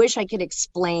I wish I could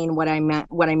explain what I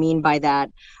mean by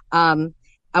that. I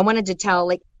wanted to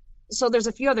tell, so there's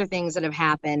a few other things that have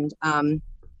happened. I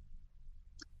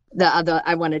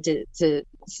wanted to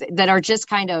say, that are just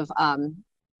kind of,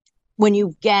 when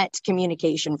you get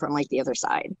communication from like the other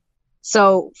side.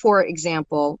 So for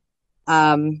example,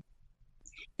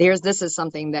 this is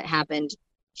something that happened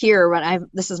here when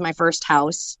this is my first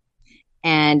house,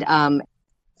 and,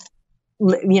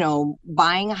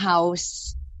 buying a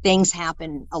house, things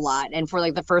happen a lot. And for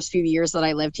like the first few years that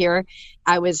I lived here,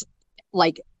 I was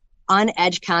like on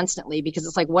edge constantly, because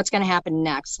it's like, what's going to happen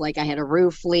next? Like, I had a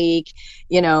roof leak,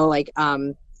 there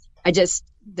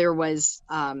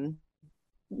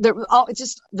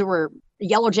were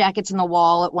yellow jackets in the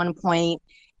wall at one point.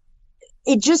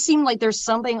 It just seemed like there's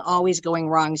something always going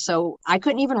wrong. So I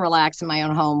couldn't even relax in my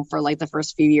own home for like the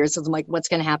first few years. So I'm like, what's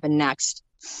going to happen next?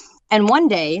 And one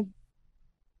day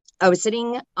I was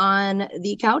sitting on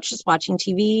the couch, just watching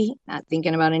TV, not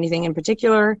thinking about anything in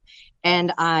particular.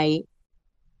 And I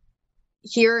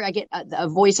get a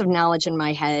voice of knowledge in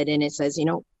my head, and it says,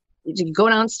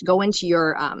 go into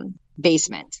your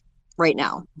basement right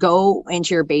now. Go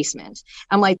into your basement.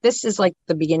 I'm like, this is like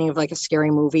the beginning of like a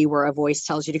scary movie where a voice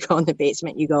tells you to go in the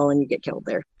basement. You go and you get killed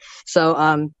there. So,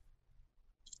 and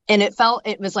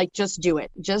it was like, just do it.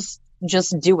 Just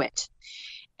do it.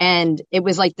 And it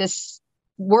was like this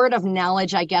word of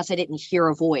knowledge. I guess I didn't hear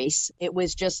a voice. It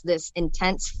was just this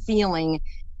intense feeling.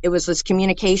 It was this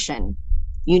communication.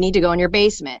 You need to go in your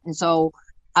basement. And so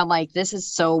I'm like, this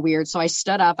is so weird. So I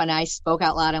stood up and I spoke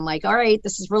out loud. I'm like, all right,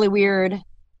 this is really weird.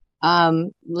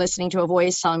 Listening to a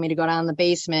voice telling me to go down in the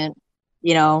basement,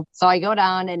 so I go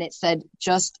down, and it said,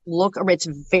 just look, or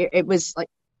it was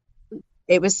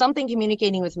something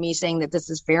communicating with me saying that this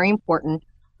is very important.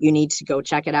 You need to go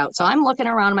check it out. So I'm looking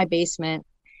around my basement,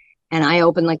 and I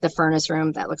open like the furnace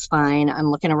room. That looks fine.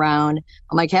 I'm looking around.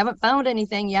 I'm like, haven't found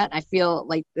anything yet. I feel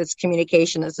like this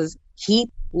communication that says, keep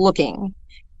looking.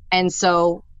 And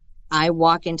so I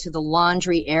walk into the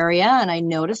laundry area, and I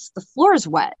notice the floor is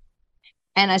wet.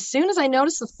 And as soon as I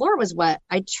noticed the floor was wet,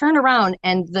 I turned around,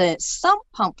 and the sump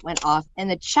pump went off, and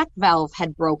the check valve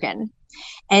had broken.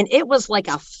 And it was like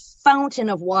a fountain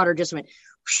of water just went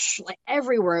whoosh, like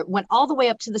everywhere. It went all the way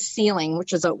up to the ceiling,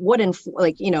 which is a wooden,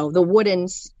 the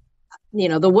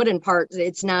wooden part.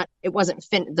 It's not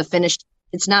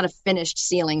a finished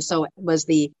ceiling. So it was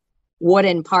the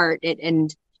wooden part.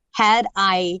 And had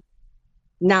I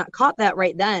not caught that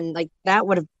right then, like that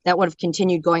would have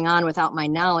continued going on without my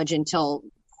knowledge until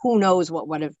who knows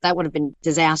that would have been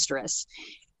disastrous.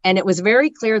 And it was very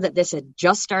clear that this had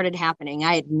just started happening.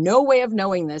 I had no way of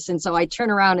knowing this. And so I turn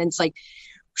around, and it's like,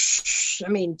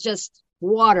 just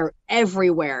water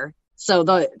everywhere. So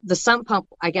the sump pump,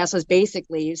 I guess, was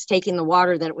taking the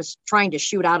water that it was trying to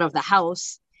shoot out of the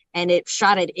house, and it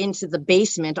shot it into the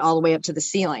basement all the way up to the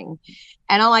ceiling.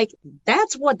 And I'm like,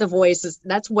 that's what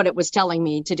it was telling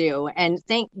me to do. And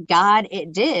thank God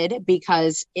it did,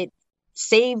 because it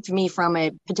saved me from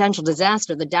a potential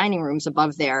disaster. The dining room's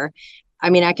above there.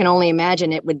 I can only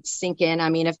imagine it would sink in.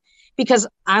 because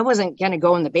I wasn't going to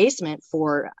go in the basement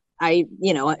I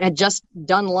had just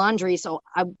done laundry. So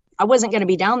I wasn't going to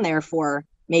be down there for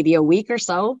maybe a week or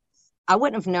so. I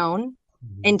wouldn't have known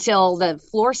until the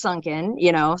floor sunk in,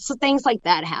 so things like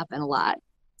that happen a lot.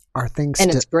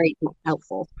 It's great and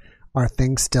helpful. Are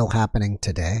things still happening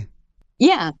today?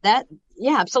 Yeah,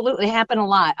 absolutely happen a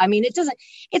lot. I mean,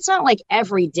 it's not like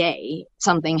every day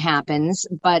something happens,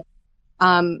 but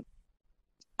I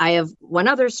have one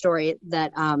other story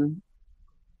that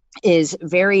is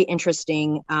very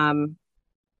interesting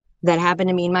that happened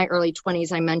to me in my early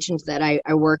 20s. I mentioned that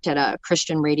I worked at a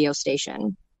Christian radio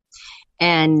station,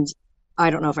 and I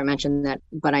don't know if I mentioned that,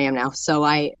 but I am now. So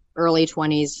early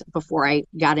 20s, before I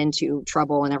got into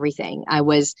trouble and everything, I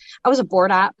was a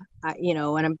board op,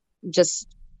 and I'm just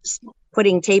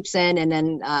putting tapes in, and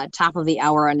then top of the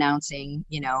hour announcing,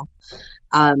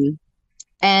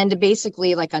 and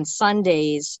basically, like on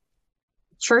Sundays,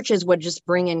 churches would just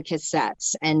bring in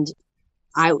cassettes, and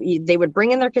they would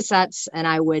bring in their cassettes, and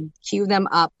I would cue them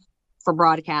up for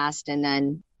broadcast, and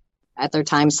then at their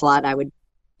time slot, I would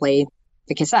play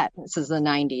the cassette. This is the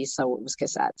 90s, so it was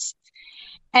cassettes.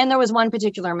 And there was one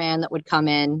particular man that would come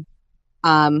in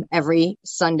every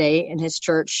Sunday in his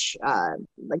church.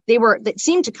 They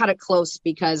seemed to cut it close,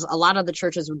 because a lot of the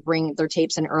churches would bring their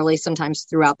tapes in early, sometimes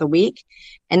throughout the week.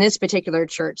 And this particular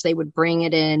church, they would bring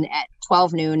it in at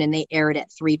 12 noon and they aired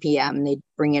at 3 p.m. and they'd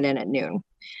bring it in at noon.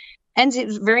 And he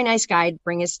was a very nice guy. He'd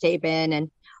bring his tape in.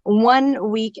 And one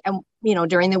week,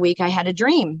 during the week, I had a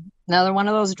dream, another one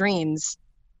of those dreams.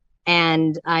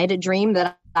 And I had a dream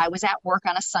that I was at work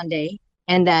on a Sunday,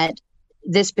 and that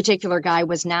this particular guy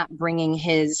was not bringing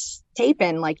his tape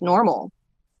in like normal.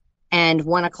 And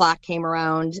 1 o'clock came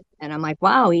around, and I'm like,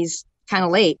 wow, he's kind of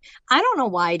late. I don't know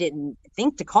why I didn't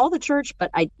think to call the church,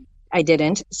 but I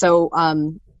didn't. So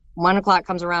 1 o'clock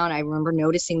comes around. I remember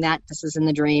noticing that. This is in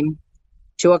the dream.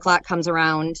 2 o'clock comes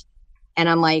around, and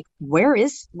I'm like, where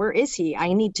is he?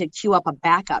 I need to queue up a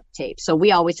backup tape. So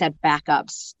we always had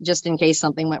backups just in case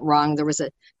something went wrong. There was a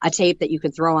tape that you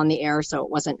could throw on the air, so it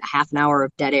wasn't half an hour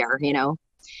of dead air,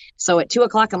 So at 2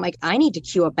 o'clock, I'm like, I need to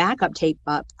queue a backup tape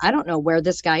up. I don't know where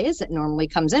this guy is that normally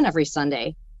comes in every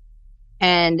Sunday.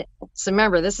 And so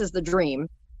remember, this is the dream.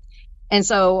 And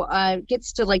so it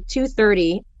gets to like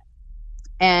 2:30,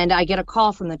 and I get a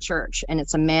call from the church, and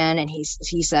it's a man, and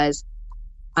he says,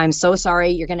 I'm so sorry,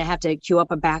 you're going to have to queue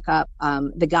up a backup.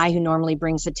 The guy who normally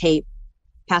brings the tape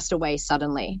passed away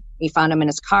suddenly. We found him in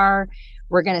his car.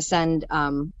 We're going to send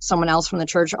someone else from the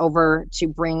church over to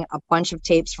bring a bunch of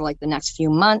tapes for like the next few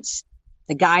months.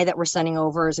 The guy that we're sending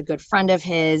over is a good friend of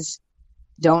his.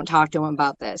 Don't talk to him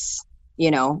about this,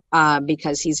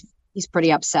 because he's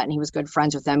pretty upset, and he was good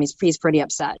friends with them. He's pretty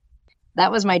upset.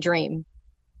 That was my dream.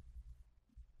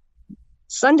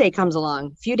 Sunday comes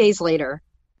along, a few days later,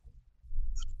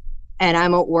 and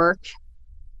I'm at work,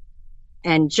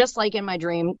 and just like in my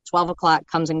dream, 12 o'clock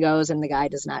comes and goes, and the guy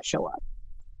does not show up.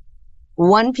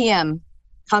 1 p.m.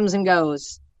 comes and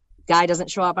goes, guy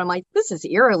doesn't show up. I'm like, this is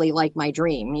eerily like my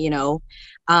dream,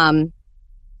 and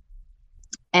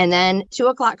then 2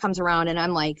 o'clock comes around, and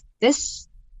I'm like, this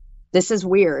is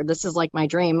weird. This is like my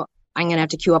dream. I'm going to have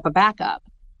to queue up a backup.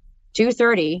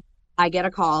 2:30, I get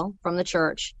a call from the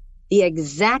church. The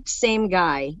exact same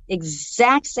guy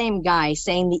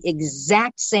saying the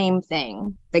exact same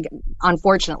thing.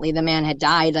 Unfortunately, the man had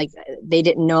died. Like, they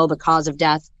didn't know the cause of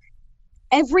death.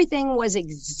 Everything was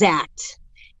exact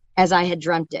as I had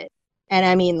dreamt it. And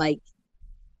I mean, like,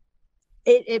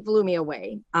 it blew me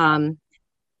away.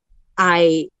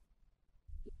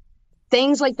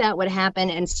 Things like that would happen,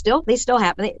 and they still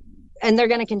happen. And they're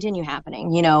going to continue happening,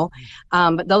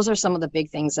 but those are some of the big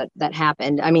things that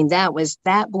happened. I mean,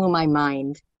 that blew my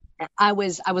mind. I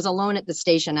was alone at the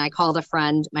station. I called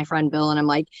my friend Bill, and I'm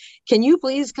like, can you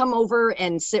please come over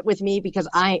and sit with me? Because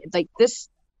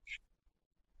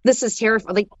this is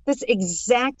terrifying. Like, this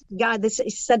exact guy,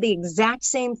 said the exact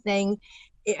same thing.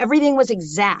 Everything was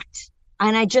exact.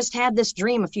 And I just had this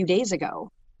dream a few days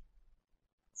ago.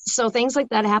 So things like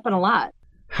that happen a lot.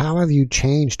 How have you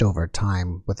changed over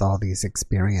time with all these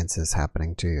experiences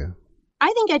happening to you?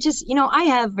 I think I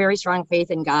have very strong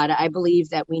faith in God. I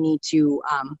believe that we need to,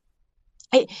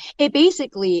 it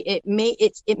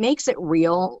makes it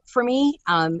real for me,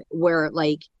 where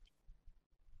like,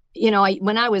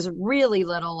 when I was really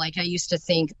little, like I used to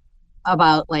think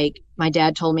about, like, my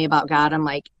dad told me about God. I'm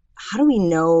like, how do we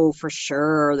know for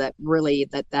sure that really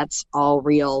that's all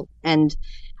real? And,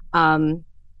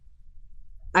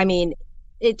 I mean,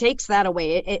 it takes that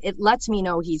away. It lets me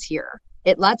know he's here.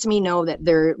 It lets me know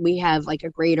that we have like a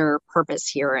greater purpose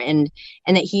here, and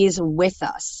that he is with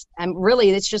us. And really,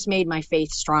 it's just made my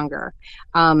faith stronger.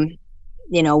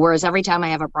 whereas every time I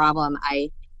have a problem,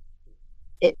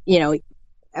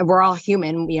 we're all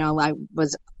human,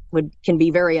 can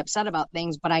be very upset about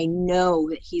things, but I know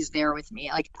that he's there with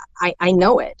me. Like I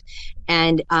know it.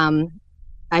 And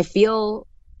I feel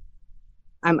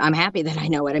I'm happy that I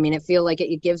know it. I mean, it feels like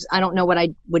it gives, I don't know what I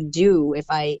would do if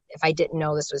I didn't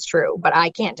know this was true, but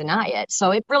I can't deny it. So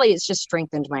it really has just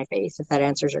strengthened my faith, if that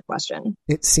answers your question.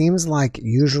 It seems like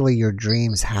usually your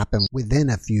dreams happen within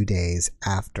a few days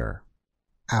after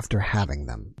having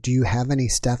them. Do you have any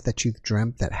stuff that you've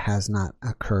dreamt that has not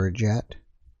occurred yet?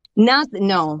 No,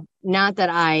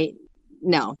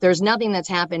 there's nothing that's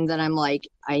happened that I'm like,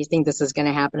 I think this is going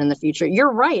to happen in the future.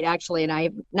 You're right, actually. And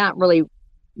I've not really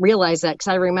realized that, because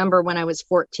I remember when I was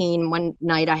 14, one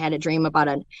night I had a dream about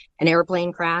an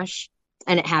airplane crash,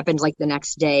 and it happened like the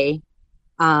next day.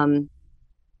 No,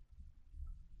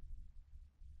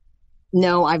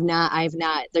 I've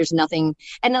not, there's nothing.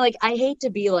 And like, I hate to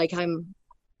be like I'm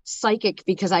psychic,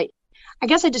 because I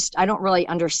guess I don't really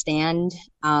understand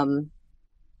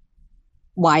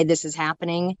why this is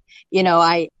happening.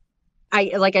 I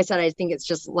like I said, I think it's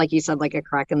just like you said, like a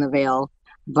crack in the veil.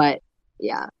 But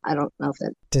yeah, I don't know if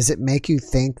that. Does it make you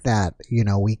think that,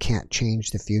 we can't change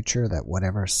the future, that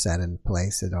whatever's set in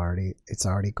place, it's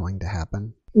already going to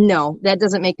happen? No, that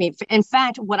doesn't make me. In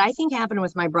fact, what I think happened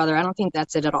with my brother, I don't think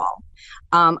that's it at all.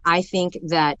 I think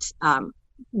that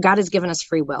God has given us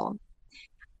free will.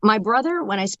 My brother,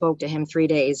 when I spoke to him 3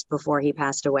 days before he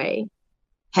passed away,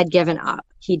 had given up.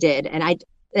 He did. I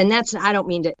don't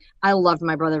mean to, I loved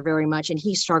my brother very much, and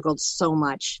he struggled so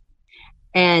much.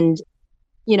 And,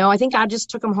 I think God just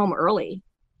took him home early.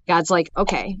 God's like,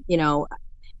 okay,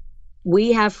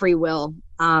 we have free will.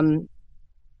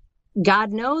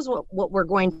 God knows what we're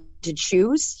going to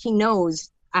choose. He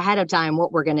knows ahead of time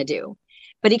what we're going to do,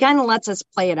 but he kind of lets us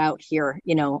play it out here,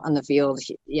 on the field.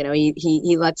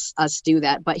 He lets us do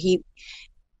that, but he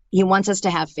wants us to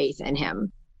have faith in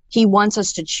him. He wants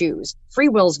us to choose. Free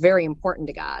will is very important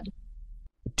to God.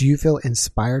 Do you feel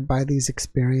inspired by these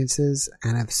experiences?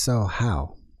 And if so,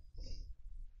 how?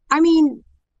 I mean,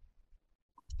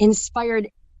 inspired,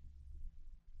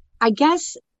 I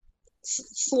guess,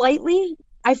 slightly.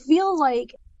 I feel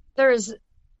like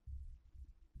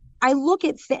I look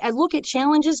at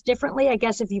challenges differently, I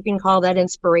guess, if you can call that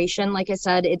inspiration. Like I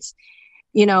said, it's,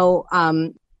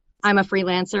 I'm a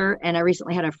freelancer, and I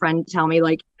recently had a friend tell me,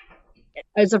 like,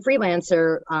 as a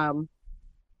freelancer,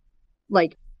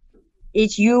 like,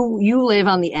 it's you live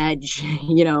on the edge,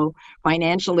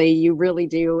 financially, you really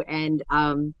do. And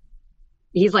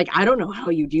he's like, I don't know how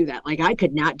you do that. Like, I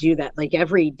could not do that, like,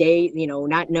 every day,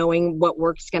 not knowing what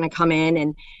work's going to come in.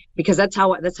 And because that's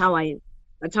how I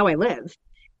live.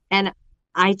 And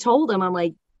I told him, I'm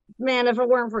like, man, if it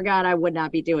weren't for God, I would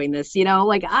not be doing this.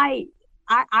 Like I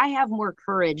have more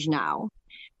courage now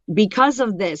because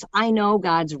of this. I know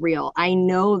God's real. I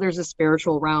know there's a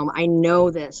spiritual realm. I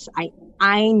know this.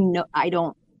 I know, I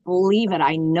don't believe it.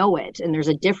 I know it. And there's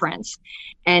a difference.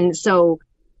 And so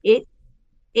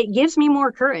it gives me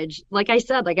more courage. Like I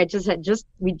said, like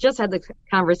we just had the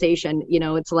conversation,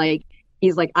 it's like,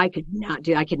 he's like, I could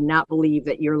not believe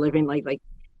that you're living like,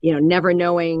 never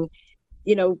knowing,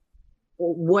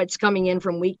 what's coming in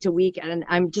from week to week. And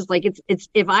I'm just like, it's,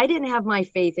 if I didn't have my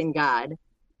faith in God,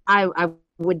 I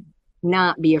would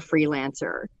not be a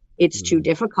freelancer. It's too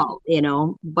difficult,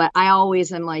 but I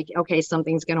always am like, okay,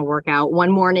 something's going to work out.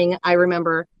 One morning, I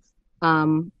remember,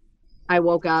 I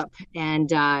woke up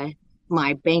and,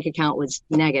 my bank account was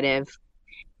negative,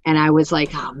 and I was like,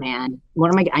 oh man,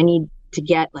 I need to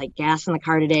get like gas in the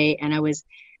car today. And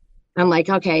I'm like,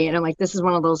 okay. And I'm like, this is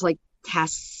one of those like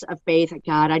tests of faith.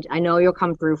 God, I know you'll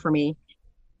come through for me.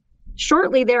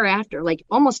 Shortly thereafter, like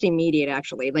almost immediate,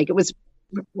 actually, like it was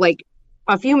like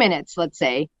a few minutes, let's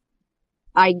say,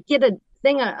 I get a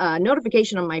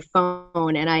notification on my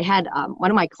phone, and I had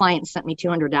one of my clients sent me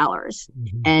 $200,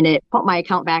 and it put my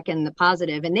account back in the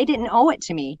positive, and they didn't owe it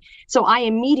to me. So I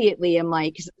immediately am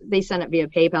like, they sent it via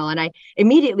PayPal, and I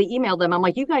immediately emailed them. I'm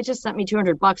like, you guys just sent me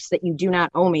 $200 that you do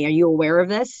not owe me. Are you aware of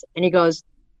this? And he goes,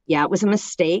 yeah, it was a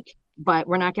mistake, but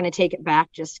we're not going to take it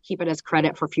back. Just keep it as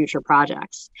credit for future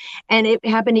projects. And it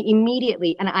happened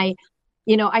immediately. And I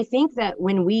think that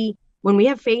when we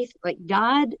have faith, like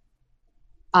God,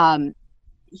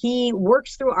 he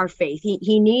works through our faith.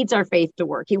 He needs our faith to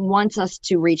work. He wants us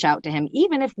to reach out to him,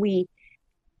 even if we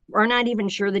are not even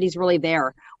sure that he's really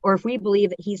there, or if we believe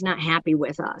that he's not happy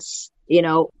with us.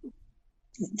 Get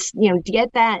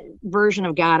that version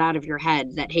of God out of your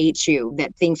head that hates you,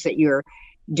 that thinks that you're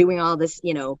doing all this,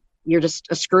 you're just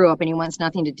a screw up and he wants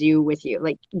nothing to do with you.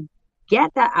 Like,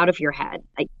 get that out of your head.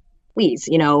 Like, please,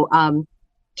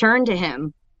 turn to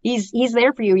him. He's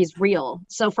there for you. He's real.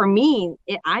 So for me,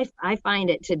 I find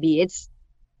it to be,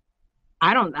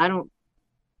 I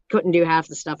couldn't do half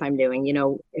the stuff I'm doing,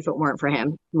 if it weren't for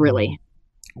him, really.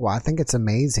 Well, I think it's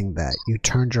amazing that you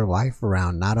turned your life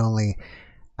around, not only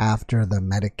after the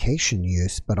medication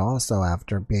use, but also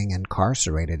after being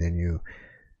incarcerated, and you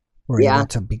were able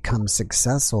to become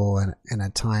successful in a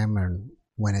time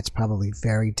when it's probably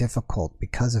very difficult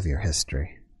because of your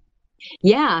history.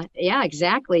 Yeah,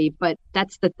 exactly. But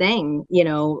that's the thing,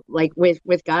 like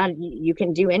with God, you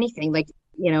can do anything. Like,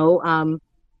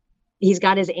 he's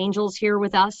got his angels here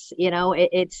with us.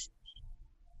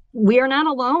 We are not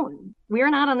alone. We are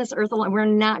not on this earth alone. We're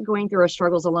not going through our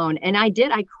struggles alone. And I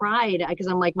cried because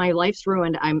I'm like, my life's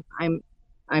ruined. I'm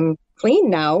clean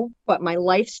now, but my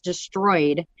life's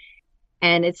destroyed.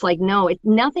 And it's like, no,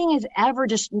 nothing's ever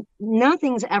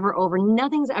over.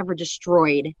 Nothing's ever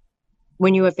destroyed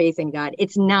when you have faith in God.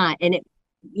 It's not. And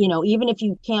even if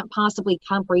you can't possibly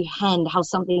comprehend how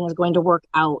something is going to work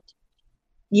out,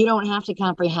 you don't have to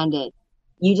comprehend it.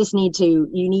 You just need to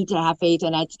have faith,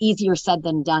 and it's easier said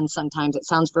than done. Sometimes it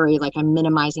sounds very like I'm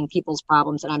minimizing people's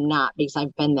problems, and I'm not, because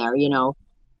I've been there,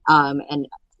 and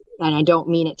I don't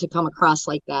mean it to come across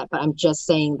like that, but I'm just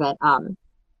saying that,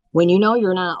 when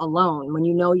you're not alone, when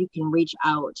you can reach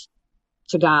out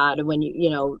to God, when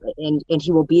and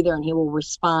he will be there and he will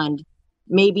respond,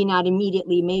 maybe not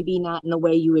immediately, maybe not in the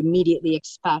way you immediately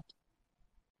expect.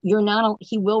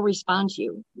 He will respond to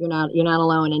you. You're not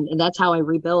alone. And that's how I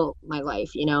rebuilt my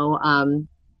life. I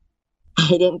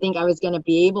didn't think I was going to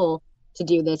be able to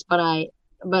do this, but I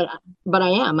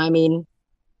am. I mean,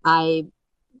 I've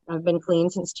been clean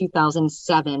since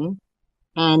 2007,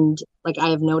 and like,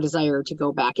 I have no desire to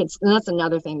go back. And that's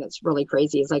another thing that's really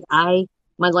crazy, is like,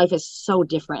 my life is so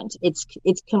different. It's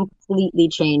completely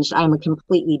changed. I'm a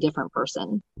completely different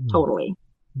person. Totally.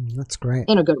 That's great.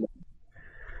 In a good way.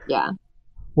 Yeah.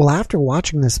 Well, after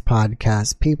watching this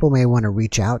podcast, people may want to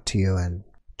reach out to you and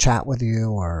chat with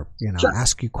you, or, Sure.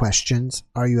 ask you questions.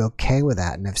 Are you okay with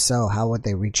that? And if so, how would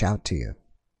they reach out to you?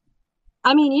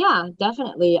 I mean, yeah,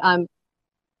 definitely.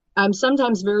 I'm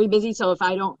sometimes very busy, so if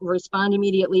I don't respond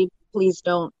immediately, please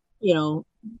don't,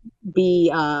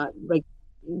 be like,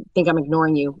 think I'm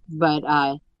ignoring you. But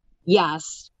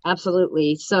yes,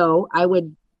 absolutely. So I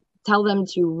would tell them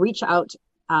to reach out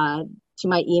to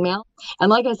my email. And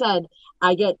like I said,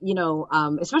 I get,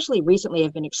 especially recently,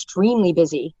 I've been extremely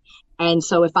busy. And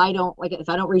so if I don't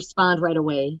respond right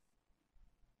away,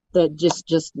 that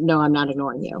just know I'm not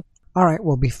ignoring you. All right.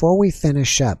 Well, before we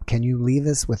finish up, can you leave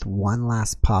us with one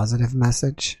last positive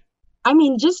message? I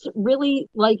mean, just really,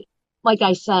 like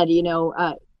I said,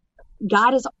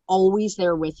 God is always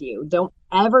there with you. Don't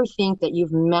ever think that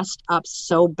you've messed up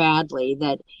so badly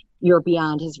that you're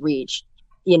beyond his reach.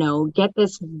 Get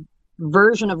this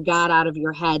version of God out of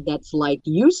your head that's like,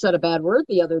 you said a bad word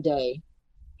the other day,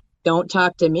 don't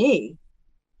talk to me.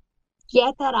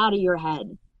 Get that out of your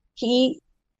head.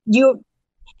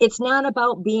 It's not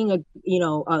about being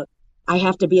I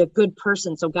have to be a good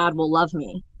person so God will love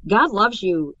me. God loves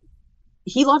you.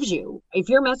 He loves you. If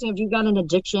you've got an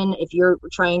addiction, if you're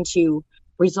trying to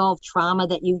resolve trauma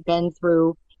that you've been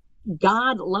through,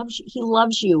 God loves you. He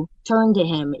loves you. Turn to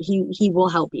him. He will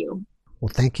help you.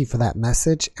 Well, thank you for that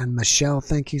message. And Michelle,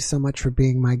 thank you so much for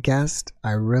being my guest.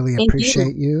 I really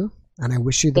appreciate you, and I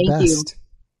wish you the best.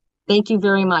 Thank you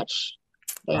very much.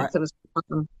 Thanks. Right. It was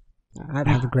awesome. All right.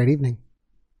 Have a great evening.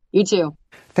 You too.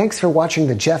 Thanks for watching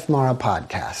the Jeff Mara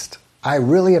podcast. I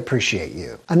really appreciate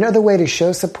you. Another way to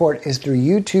show support is through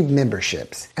YouTube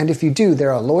memberships. And if you do,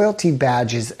 there are loyalty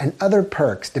badges and other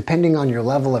perks depending on your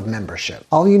level of membership.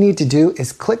 All you need to do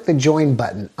is click the join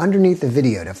button underneath the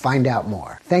video to find out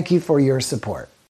more. Thank you for your support.